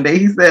laughing one day.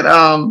 He said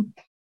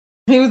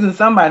he was in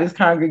somebody's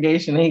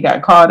congregation and he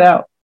got called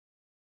out.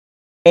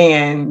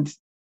 And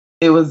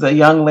it was a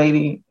young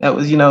lady that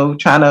was,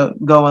 trying to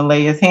go and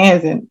lay his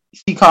hands, and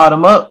she called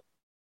him up.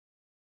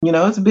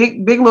 It's a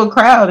big little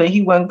crowd and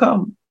he wouldn't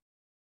come.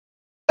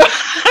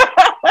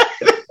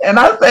 And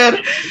I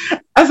said,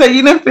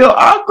 you didn't feel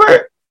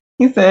awkward?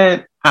 He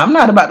said, I'm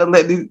not about to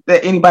let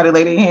anybody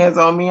lay their hands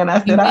on me. And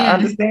I said, I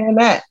understand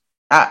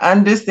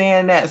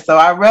that. So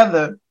I'd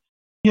rather,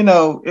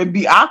 it'd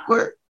be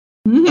awkward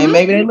and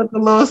maybe they look a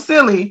little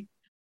silly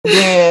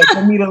than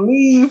for me to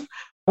leave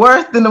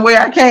worse than the way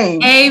I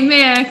came.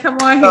 Amen. Come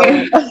on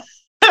here.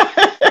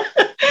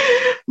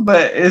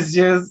 But it's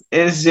just,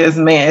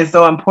 man, it's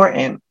so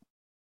important.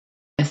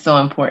 It's so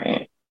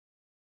important.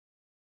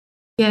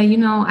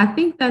 Yeah, I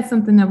think that's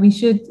something that we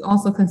should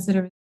also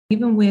consider,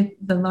 even with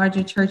the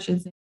larger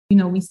churches.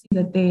 We see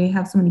that they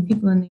have so many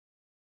people in there.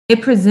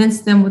 It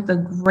presents them with a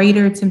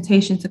greater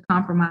temptation to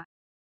compromise.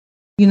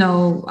 Being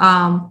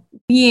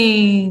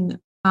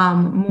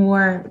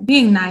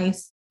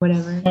nice,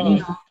 whatever.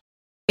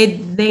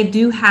 They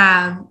do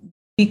have,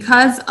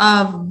 because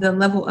of the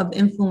level of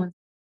influence.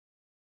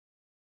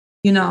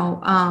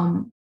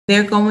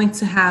 They're going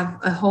to have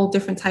a whole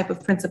different type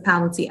of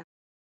principality.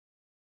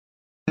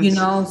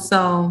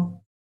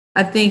 So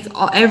I think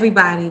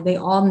everybody, they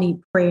all need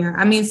prayer.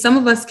 I mean, some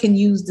of us can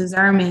use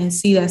discernment and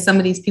see that some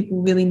of these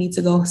people really need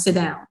to go sit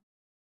down,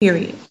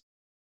 period.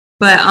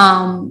 But,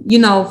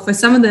 for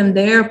some of them,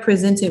 they're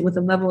presented with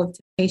a level of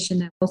temptation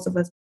that most of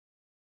us,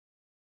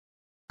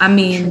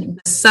 the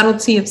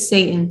subtlety of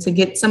Satan to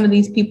get some of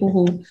these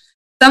people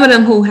some of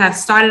them who have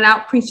started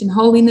out preaching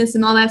holiness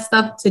and all that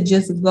stuff to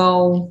just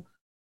go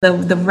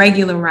the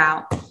regular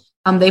route.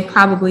 They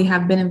probably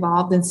have been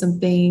involved in some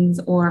things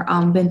or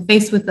been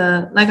faced with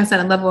a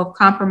level of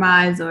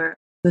compromise or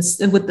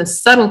with the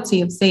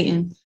subtlety of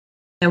Satan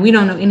that we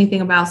don't know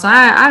anything about. So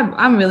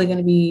I'm really going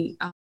to be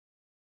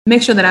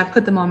make sure that I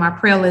put them on my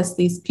prayer list.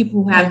 These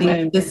people who have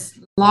this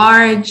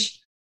large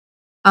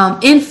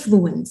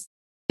influence.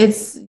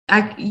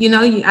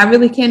 I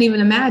really can't even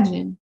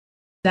imagine.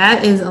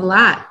 That is a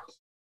lot,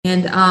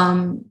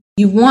 and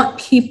you want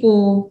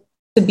people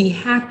to be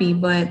happy,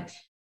 but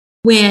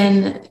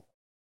when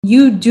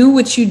you do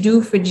what you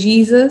do for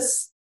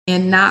Jesus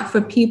and not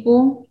for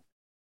people,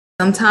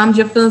 sometimes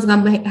your feelings are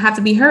going to have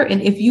to be hurt.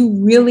 And if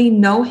you really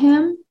know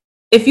him,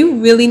 if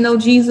you really know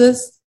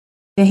Jesus,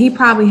 then he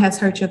probably has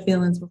hurt your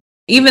feelings before.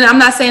 Even, I'm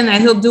not saying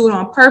that he'll do it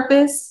on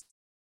purpose,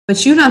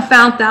 but you done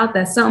found out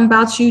that something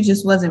about you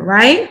just wasn't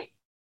right.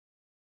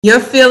 Your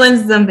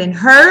feelings done been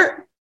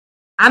hurt.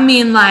 I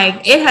mean,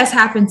 like, it has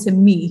happened to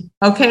me.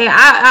 Okay.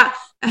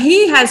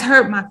 He has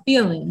hurt my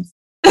feelings.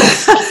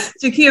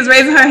 Jakia's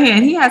raising her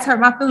hand. He has hurt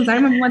my feelings. I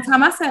remember one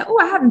time I said,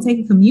 I haven't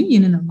taken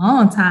communion in a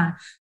long time.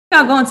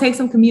 I'll go and take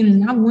some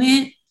communion. And I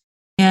went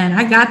and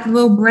I got the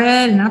little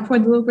bread and I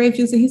poured the little grape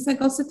juice. And he said,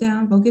 go sit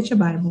down, go get your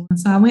Bible. And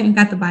so I went and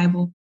got the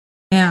Bible.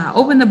 And I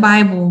opened the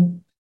Bible.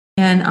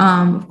 And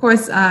of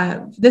course,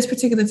 this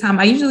particular time,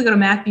 I usually go to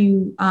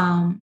Matthew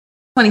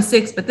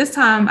 26, but this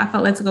time I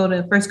felt led to go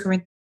to 1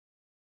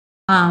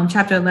 Corinthians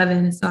chapter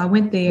 11. So I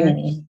went there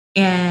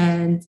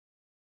and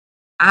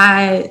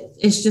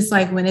it's just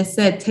like when it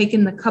said,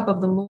 taking the cup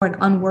of the Lord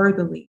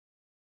unworthily.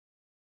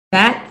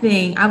 That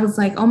thing, I was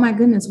like, oh my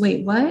goodness,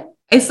 wait, what?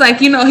 It's like,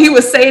 he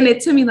was saying it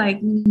to me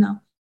like,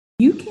 no,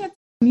 you can't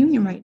take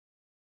communion right now.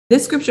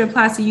 This scripture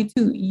applies to you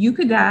too. You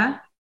could die.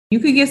 You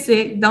could get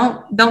sick.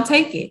 Don't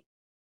take it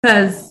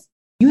because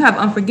you have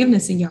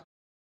unforgiveness in your heart.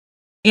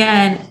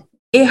 And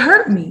it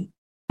hurt me.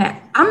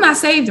 I'm not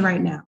saved right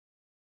now.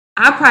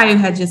 I probably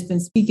had just been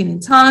speaking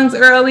in tongues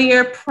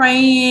earlier,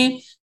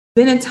 praying,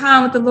 been in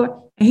time with the Lord.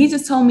 And he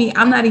just told me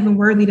I'm not even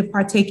worthy to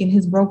partake in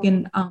his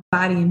broken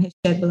body and his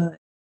shed blood.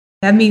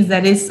 That means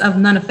that it's of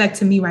none effect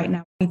to me right now.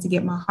 I need to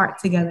get my heart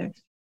together.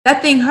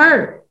 That thing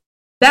hurt.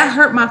 That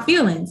hurt my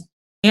feelings.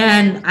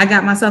 And I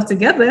got myself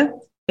together.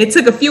 It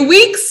took a few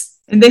weeks.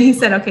 And then he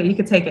said, okay, you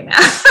can take it now.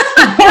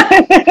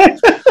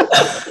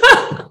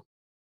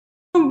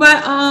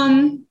 But,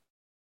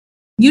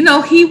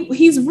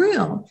 he's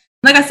real.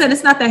 Like I said,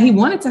 it's not that he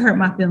wanted to hurt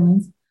my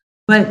feelings,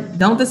 but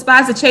don't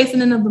despise the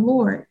chastening of the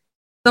Lord.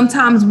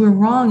 Sometimes we're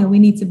wrong and we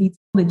need to be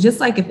told it. Just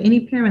like if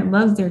any parent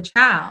loves their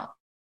child,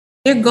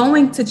 they're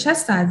going to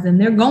chastise them.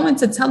 They're going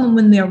to tell them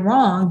when they're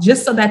wrong,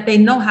 just so that they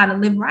know how to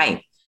live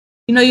right.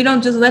 You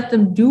don't just let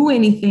them do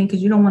anything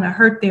because you don't want to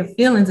hurt their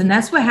feelings. And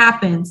that's what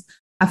happens.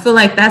 I feel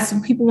like that's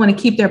when people want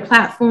to keep their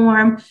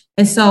platform.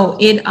 And so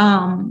it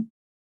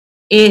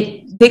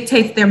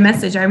dictates their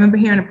message. I remember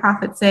hearing a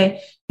prophet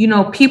say,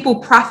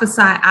 people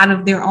prophesy out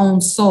of their own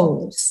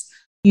souls,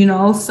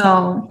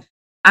 so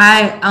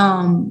I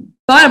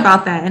thought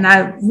about that. And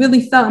I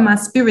really felt in my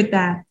spirit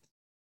that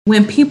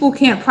when people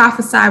can't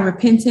prophesy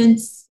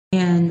repentance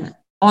and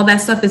all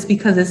that stuff, is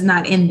because it's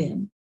not in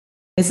them.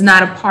 It's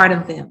not a part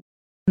of them.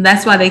 And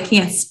that's why they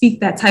can't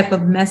speak that type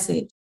of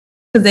message,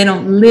 because they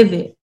don't live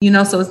it,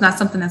 so it's not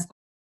something that's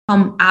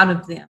going to come out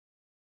of them.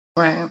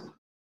 Right.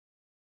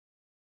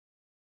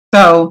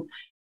 So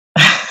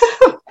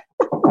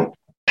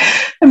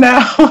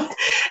now,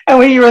 and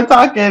when you were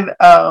talking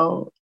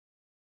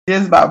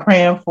just about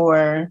praying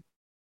for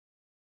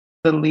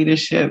the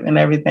leadership and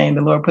everything,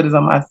 the Lord put it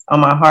on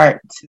my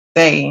heart to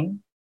say,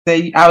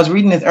 I was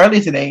reading this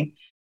earlier today,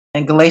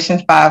 and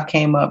Galatians 5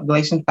 came up,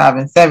 Galatians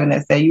 5:7,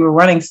 that said, you were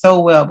running so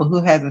well, but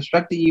who has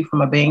instructed you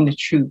from obeying the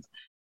truth?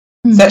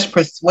 Such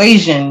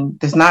persuasion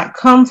does not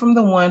come from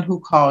the one who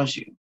calls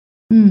you.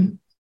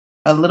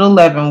 A little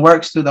leaven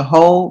works through the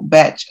whole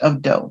batch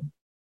of dough.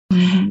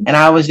 And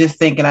I was just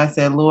thinking, I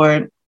said,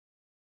 Lord,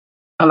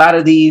 a lot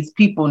of these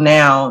people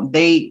now,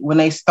 when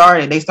they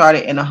started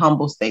in a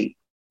humble state.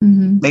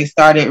 They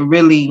started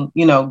really,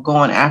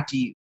 going after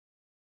you.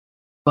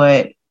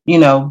 But,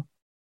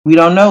 we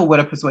don't know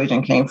where the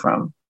persuasion came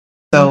from.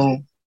 So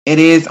it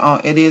is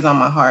on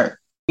my heart,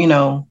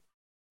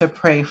 to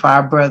pray for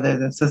our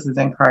brothers and sisters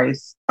in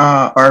Christ,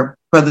 or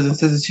brothers and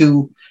sisters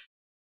who,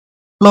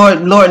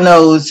 Lord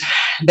knows,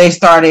 they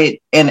started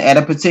at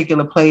a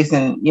particular place,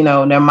 and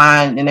their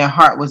mind and their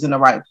heart was in the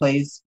right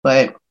place,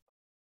 but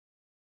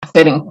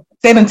Satan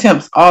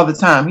tempts all the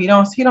time. He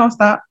don't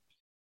stop,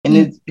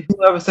 and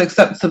whoever's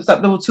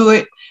susceptible to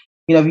it,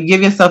 if you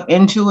give yourself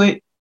into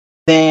it,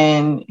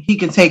 then he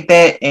can take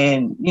that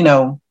and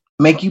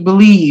make you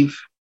believe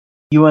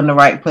you're in the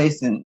right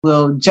place, and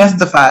will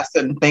justify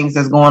certain things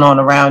that's going on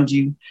around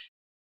you,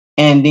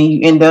 and then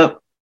you end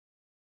up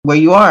where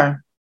you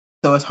are.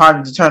 So it's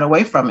harder to turn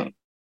away from it.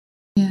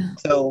 Yeah.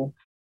 So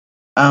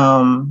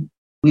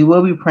we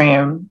will be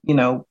praying,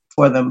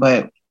 for them,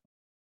 but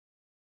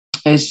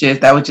it's just,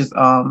 that was just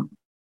on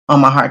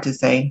my heart to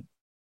say.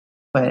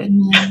 But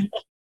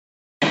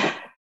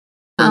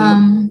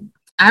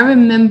I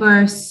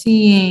remember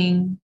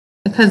seeing,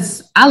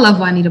 because I love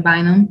Juanita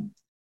Bynum,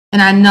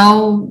 and I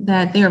know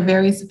that there are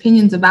various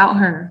opinions about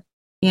her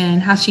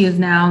and how she is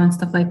now and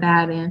stuff like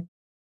that. And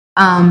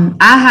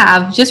I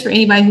have, just for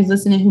anybody who's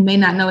listening who may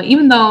not know it,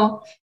 even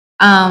though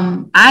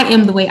I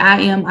am the way I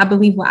am, I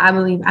believe what I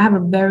believe, I have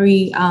a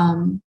very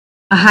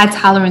a high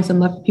tolerance and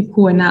love for people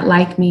who are not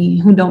like me,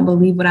 who don't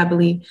believe what I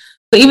believe.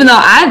 So even though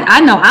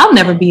I know I'll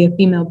never be a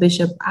female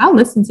bishop, I'll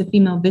listen to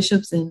female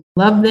bishops and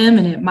love them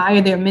and admire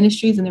their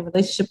ministries and their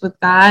relationship with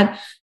God,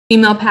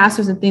 female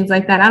pastors and things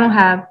like that. I don't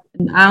have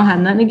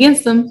nothing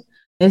against them.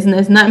 It's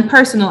nothing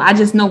personal. I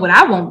just know what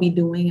I won't be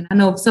doing. And I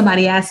know if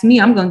somebody asks me,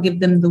 I'm going to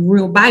give them the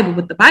real Bible,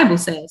 what the Bible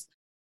says.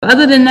 But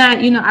other than that,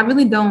 I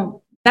really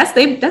don't that's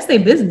their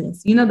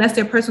business. That's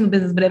their personal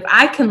business. But if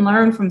I can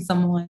learn from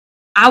someone,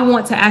 I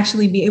want to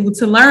actually be able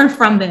to learn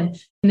from them.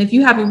 And if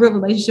you have a real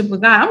relationship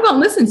with God, I'm going to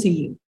listen to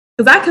you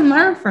because I can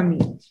learn from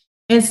you.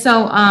 And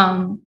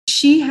so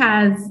she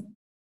has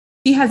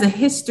a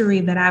history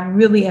that I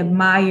really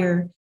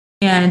admire.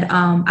 And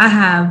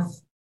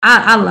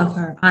I love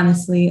her,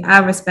 honestly. I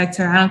respect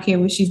her. I don't care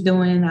what she's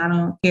doing. I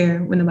don't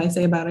care what nobody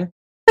say about her.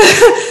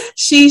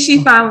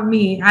 She followed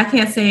me. I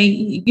can't say,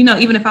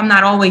 even if I'm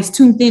not always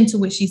tuned into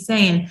what she's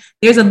saying,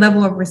 there's a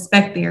level of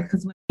respect there.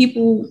 Because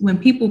when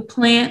people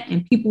plant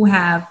and people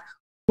have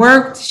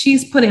worked,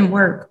 she's put in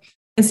work.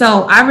 And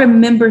so I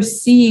remember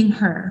seeing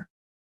her.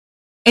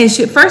 And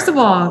first of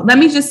all, let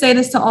me just say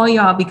this to all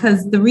y'all,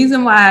 because the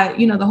reason why,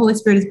 the Holy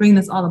Spirit is bringing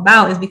this all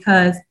about is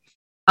because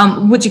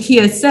what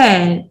Jakia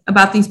said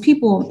about these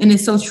people, and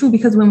it's so true,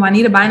 because when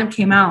Juanita Bynum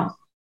came out,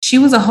 she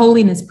was a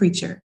holiness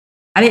preacher.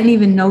 I didn't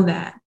even know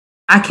that.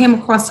 I came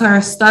across her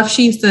stuff.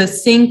 She used to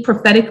sing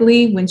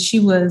prophetically when she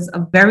was a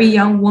very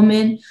young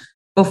woman,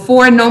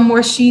 before No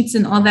More Sheets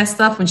and all that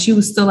stuff, when she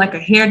was still like a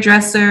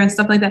hairdresser and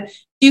stuff like that.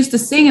 She used to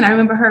sing, and I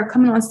remember her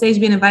coming on stage,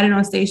 being invited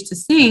on stage to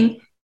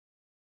sing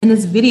in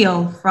this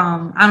video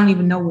from, I don't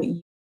even know what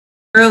year,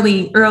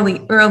 early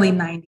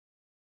 90s,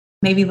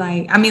 maybe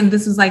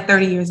this was like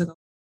 30 years ago.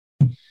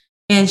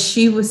 And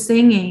she was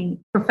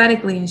singing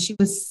prophetically, and she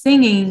was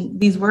singing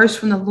these words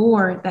from the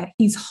Lord that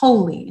he's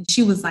holy. And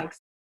she was like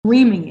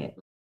screaming it.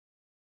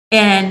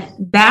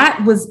 And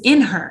that was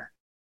in her.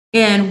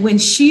 And when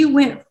she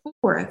went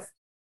forth,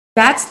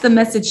 that's the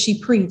message she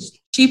preached.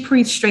 She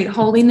preached straight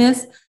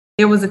holiness.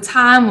 There was a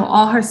time when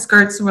all her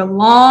skirts were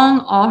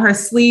long, all her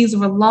sleeves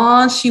were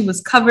long. She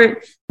was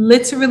covered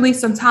literally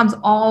sometimes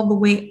all the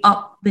way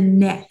up the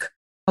neck.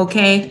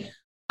 Okay.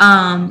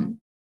 And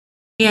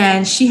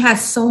she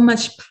has so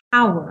much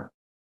power,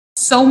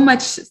 so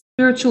much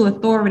spiritual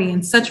authority,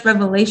 and such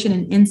revelation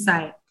and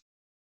insight.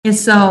 And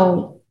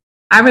so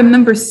I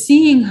remember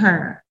seeing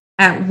her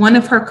at one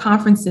of her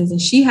conferences, and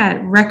she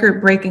had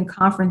record-breaking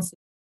conferences.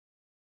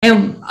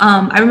 And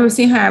I remember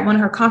seeing her at one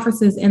of her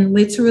conferences, and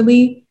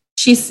literally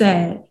she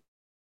said,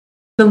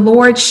 the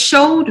Lord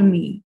showed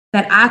me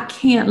that I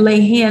can't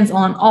lay hands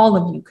on all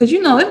of you. Because,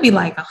 it'd be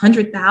like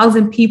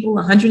 100,000 people,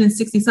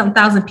 160-something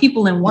thousand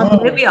people in one.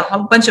 It'd be a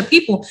whole bunch of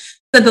people.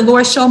 So the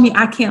Lord showed me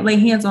I can't lay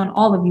hands on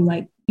all of you.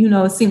 Like,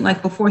 it seemed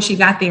like before she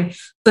got there.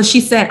 So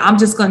she said, I'm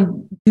just going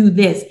to do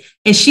this.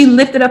 And she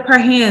lifted up her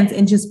hands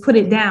and just put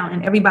it down,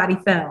 and everybody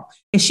fell.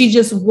 And she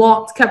just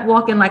kept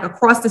walking like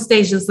across the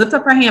stage, just lift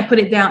up her hand, put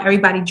it down.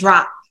 Everybody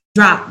drop.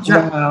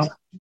 Wow.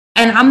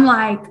 And I'm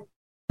like,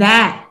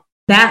 that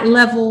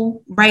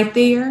level right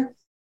there,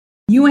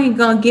 you ain't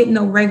going to get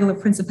no regular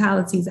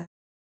principalities.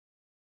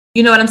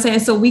 You know what I'm saying?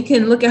 So we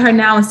can look at her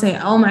now and say,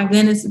 oh my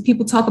goodness,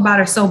 people talk about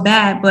her so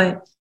bad,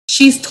 but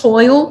she's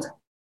toiled,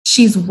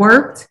 she's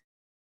worked.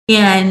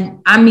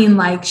 And I mean,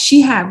 like,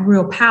 she had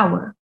real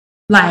power.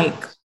 Like,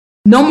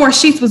 No More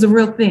Sheets was a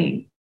real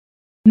thing.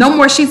 No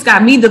More Sheets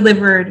got me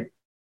delivered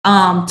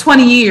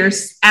 20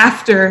 years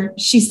after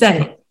she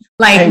said it.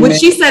 Like, Amen. What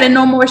she said in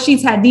No More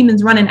Sheets had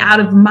demons running out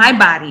of my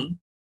body.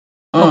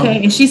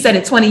 Okay. And she said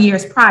it 20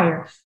 years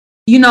prior.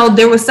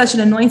 There was such an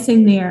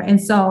anointing there.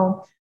 And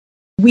so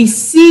we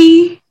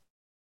see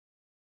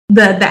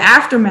the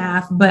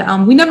aftermath,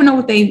 but we never know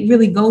what they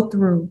really go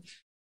through.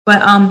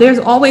 But there's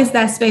always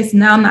that space.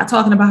 Now I'm not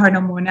talking about her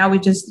no more. Now we're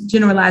just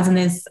generalizing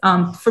this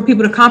for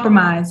people to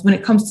compromise when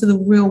it comes to the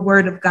real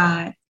word of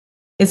God.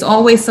 It's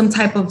always some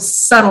type of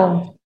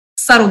subtle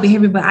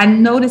behavior. But I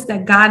noticed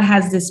that God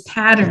has this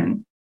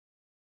pattern.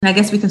 And I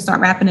guess we can start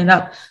wrapping it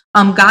up.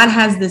 God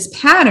has this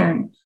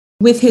pattern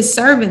with his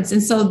servants.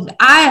 And so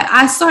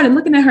I started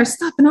looking at her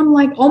stuff, and I'm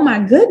like, oh my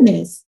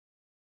goodness.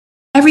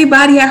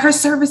 Everybody at her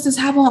services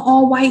have on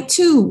all white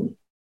too.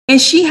 And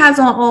she has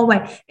on all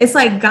white. It's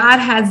like God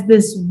has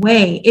this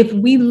way. If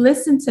we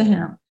listen to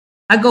him,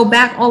 I go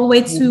back all the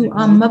way to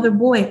Mother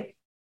Boy,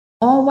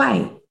 all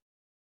white,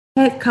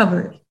 head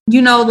covered.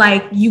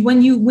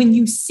 When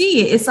you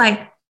see it, it's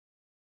like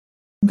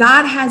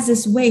God has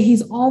this way.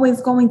 He's always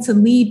going to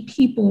lead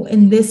people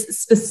in this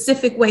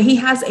specific way. He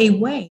has a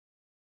way.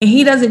 And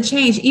he doesn't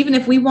change. Even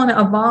if we want to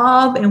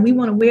evolve and we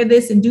want to wear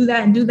this and do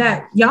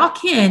that, y'all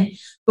can.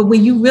 But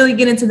when you really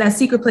get into that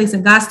secret place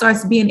and God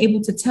starts being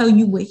able to tell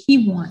you what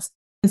he wants,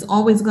 it's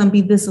always going to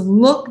be this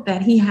look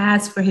that he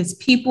has for his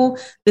people,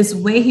 this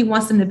way he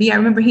wants them to be. I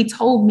remember he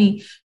told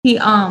me, he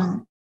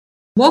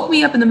woke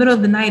me up in the middle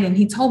of the night, and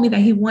he told me that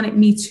he wanted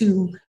me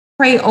to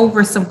pray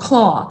over some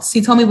cloths.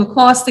 He told me what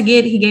cloths to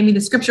get. He gave me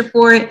the scripture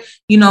for it.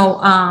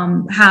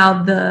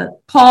 How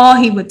Paul,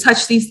 he would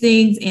touch these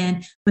things,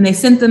 and when they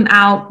sent them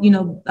out,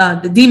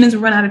 the demons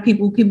would run out of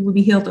people would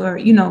be healed, or,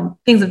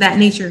 things of that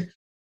nature.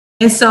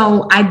 And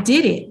so I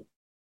did it.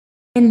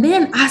 And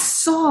then I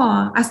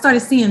started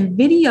seeing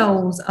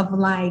videos of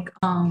like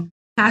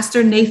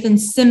Pastor Nathan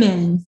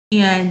Simmons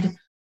and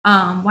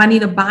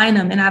Juanita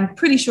Bynum. And I'm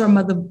pretty sure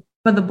Mother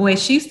Boy,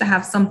 she used to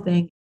have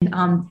something.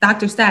 And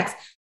Dr. Stacks,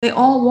 they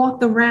all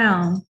walked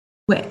around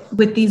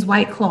with these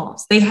white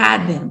cloths. They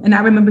had them. And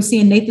I remember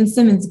seeing Nathan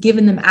Simmons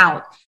giving them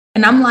out.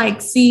 And I'm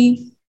like,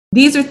 see,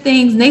 these are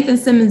things, Nathan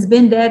Simmons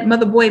been dead,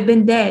 Mother Boy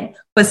been dead.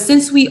 But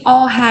since we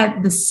all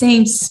had the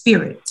same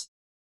spirit,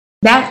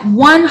 that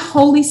one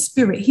Holy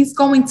Spirit, he's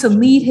going to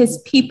lead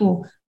his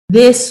people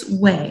this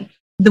way.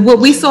 What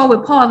we saw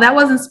with Paul, that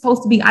wasn't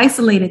supposed to be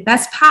isolated.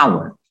 That's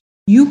power.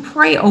 You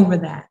pray over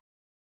that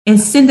and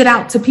send it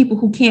out to people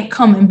who can't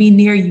come and be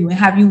near you and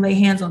have you lay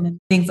hands on them,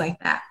 things like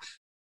that.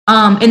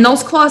 And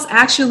those cloths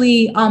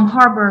actually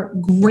harbor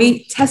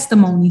great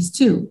testimonies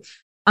too.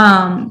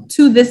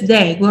 To this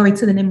day, glory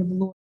to the name of the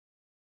Lord.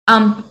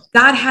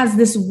 God has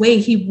this way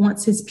he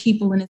wants his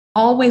people, and it's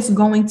always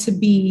going to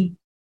be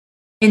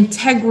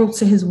integral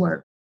to his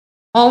work,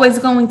 always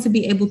going to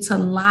be able to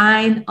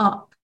line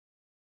up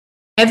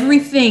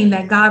everything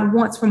that God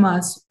wants from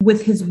us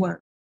with his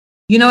work.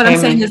 You know what I'm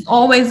saying? It's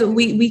always,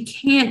 we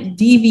can't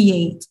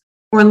deviate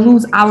or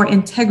lose our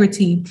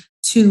integrity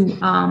to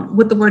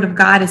what the word of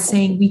God is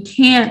saying. We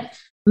can't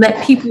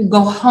let people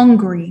go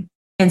hungry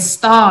and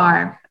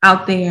starve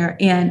out there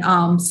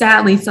and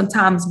sadly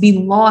sometimes be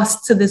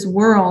lost to this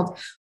world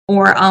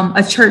or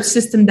a church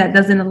system that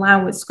doesn't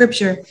align with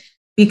scripture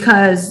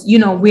because, you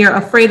know, we're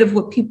afraid of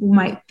what people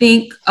might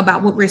think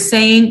about what we're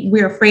saying.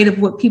 We're afraid of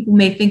what people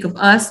may think of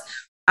us.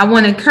 I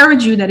want to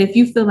encourage you that if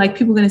you feel like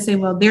people are going to say,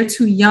 well, they're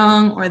too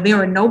young or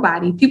they're a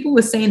nobody, people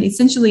were saying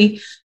essentially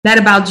that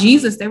about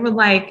Jesus. They were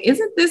like,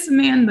 isn't this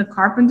man the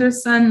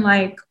carpenter's son?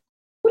 Like,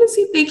 who does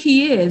he think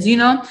he is? You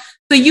know,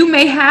 so you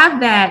may have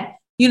that,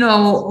 you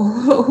know,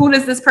 who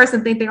does this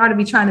person think they are to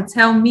be trying to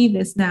tell me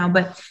this now?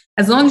 But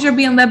as long as you're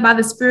being led by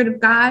the Spirit of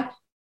God,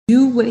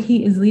 do what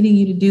he is leading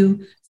you to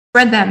do.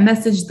 Spread that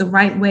message the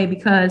right way,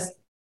 because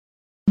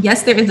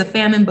yes, there is a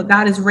famine, but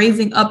God is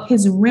raising up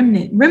his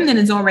remnant. Remnant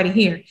is already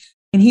here.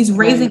 And he's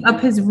raising up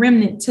his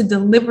remnant to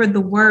deliver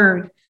the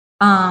word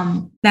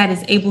that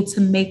is able to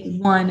make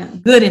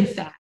one good and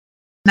fat.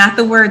 Not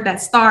the word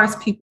that stars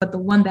people, but the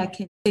one that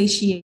can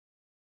satiate,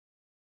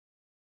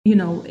 you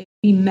know,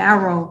 be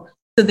marrow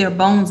to their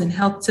bones and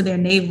health to their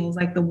navels,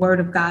 like the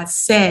word of God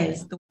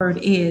says the word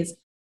is.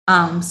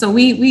 So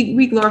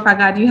we glorify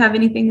God. Do you have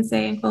anything to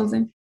say in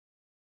closing?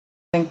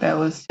 I think that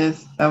was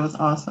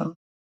awesome.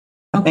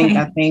 I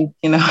think,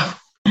 you know,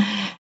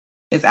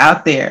 it's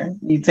out there.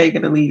 You take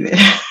it or leave it.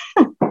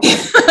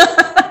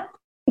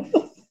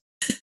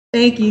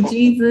 Thank you,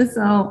 Jesus.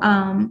 So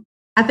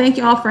I thank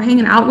y'all for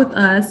hanging out with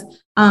us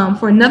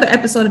for another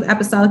episode of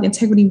Apostolic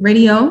Integrity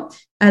Radio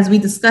as we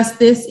discuss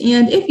this.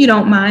 And if you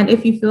don't mind,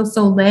 if you feel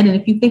so led, and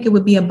if you think it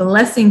would be a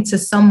blessing to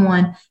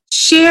someone,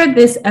 share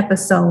this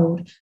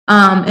episode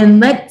and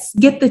let's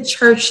get the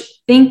church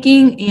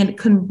thinking and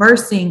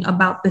conversing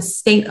about the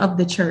state of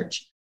the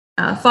church.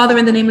 Father,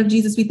 in the name of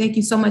Jesus, we thank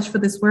you so much for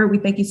this word. We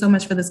thank you so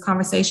much for this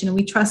conversation. And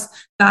we trust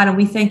God, and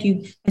we thank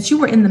you that you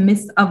were in the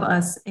midst of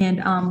us.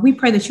 And we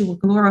pray that you will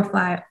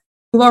glorified.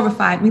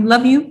 We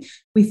love you.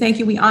 We thank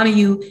you. We honor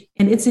you.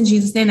 And it's in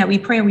Jesus' name that we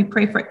pray. And we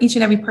pray for each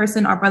and every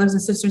person, our brothers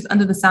and sisters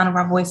under the sound of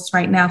our voices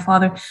right now,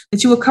 Father,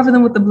 that you would cover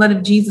them with the blood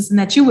of Jesus, and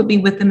that you would be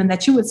with them, and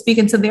that you would speak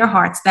into their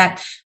hearts,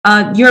 that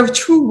your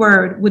true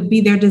word would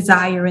be their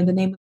desire in the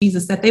name of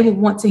Jesus, that they would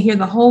want to hear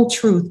the whole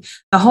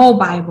truth, the whole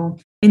Bible.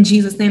 In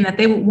Jesus' name, that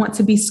they would want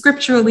to be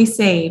scripturally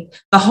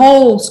saved, the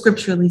whole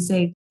scripturally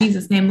saved. In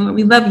Jesus' name, Lord,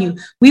 we love you.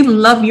 We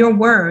love your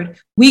word.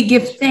 We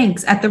give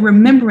thanks at the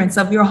remembrance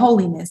of your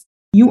holiness.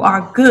 You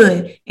are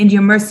good, and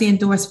your mercy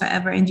endures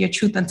forever, and your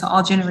truth unto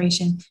all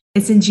generation.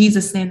 It's in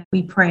Jesus' name that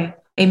we pray.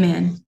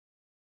 Amen.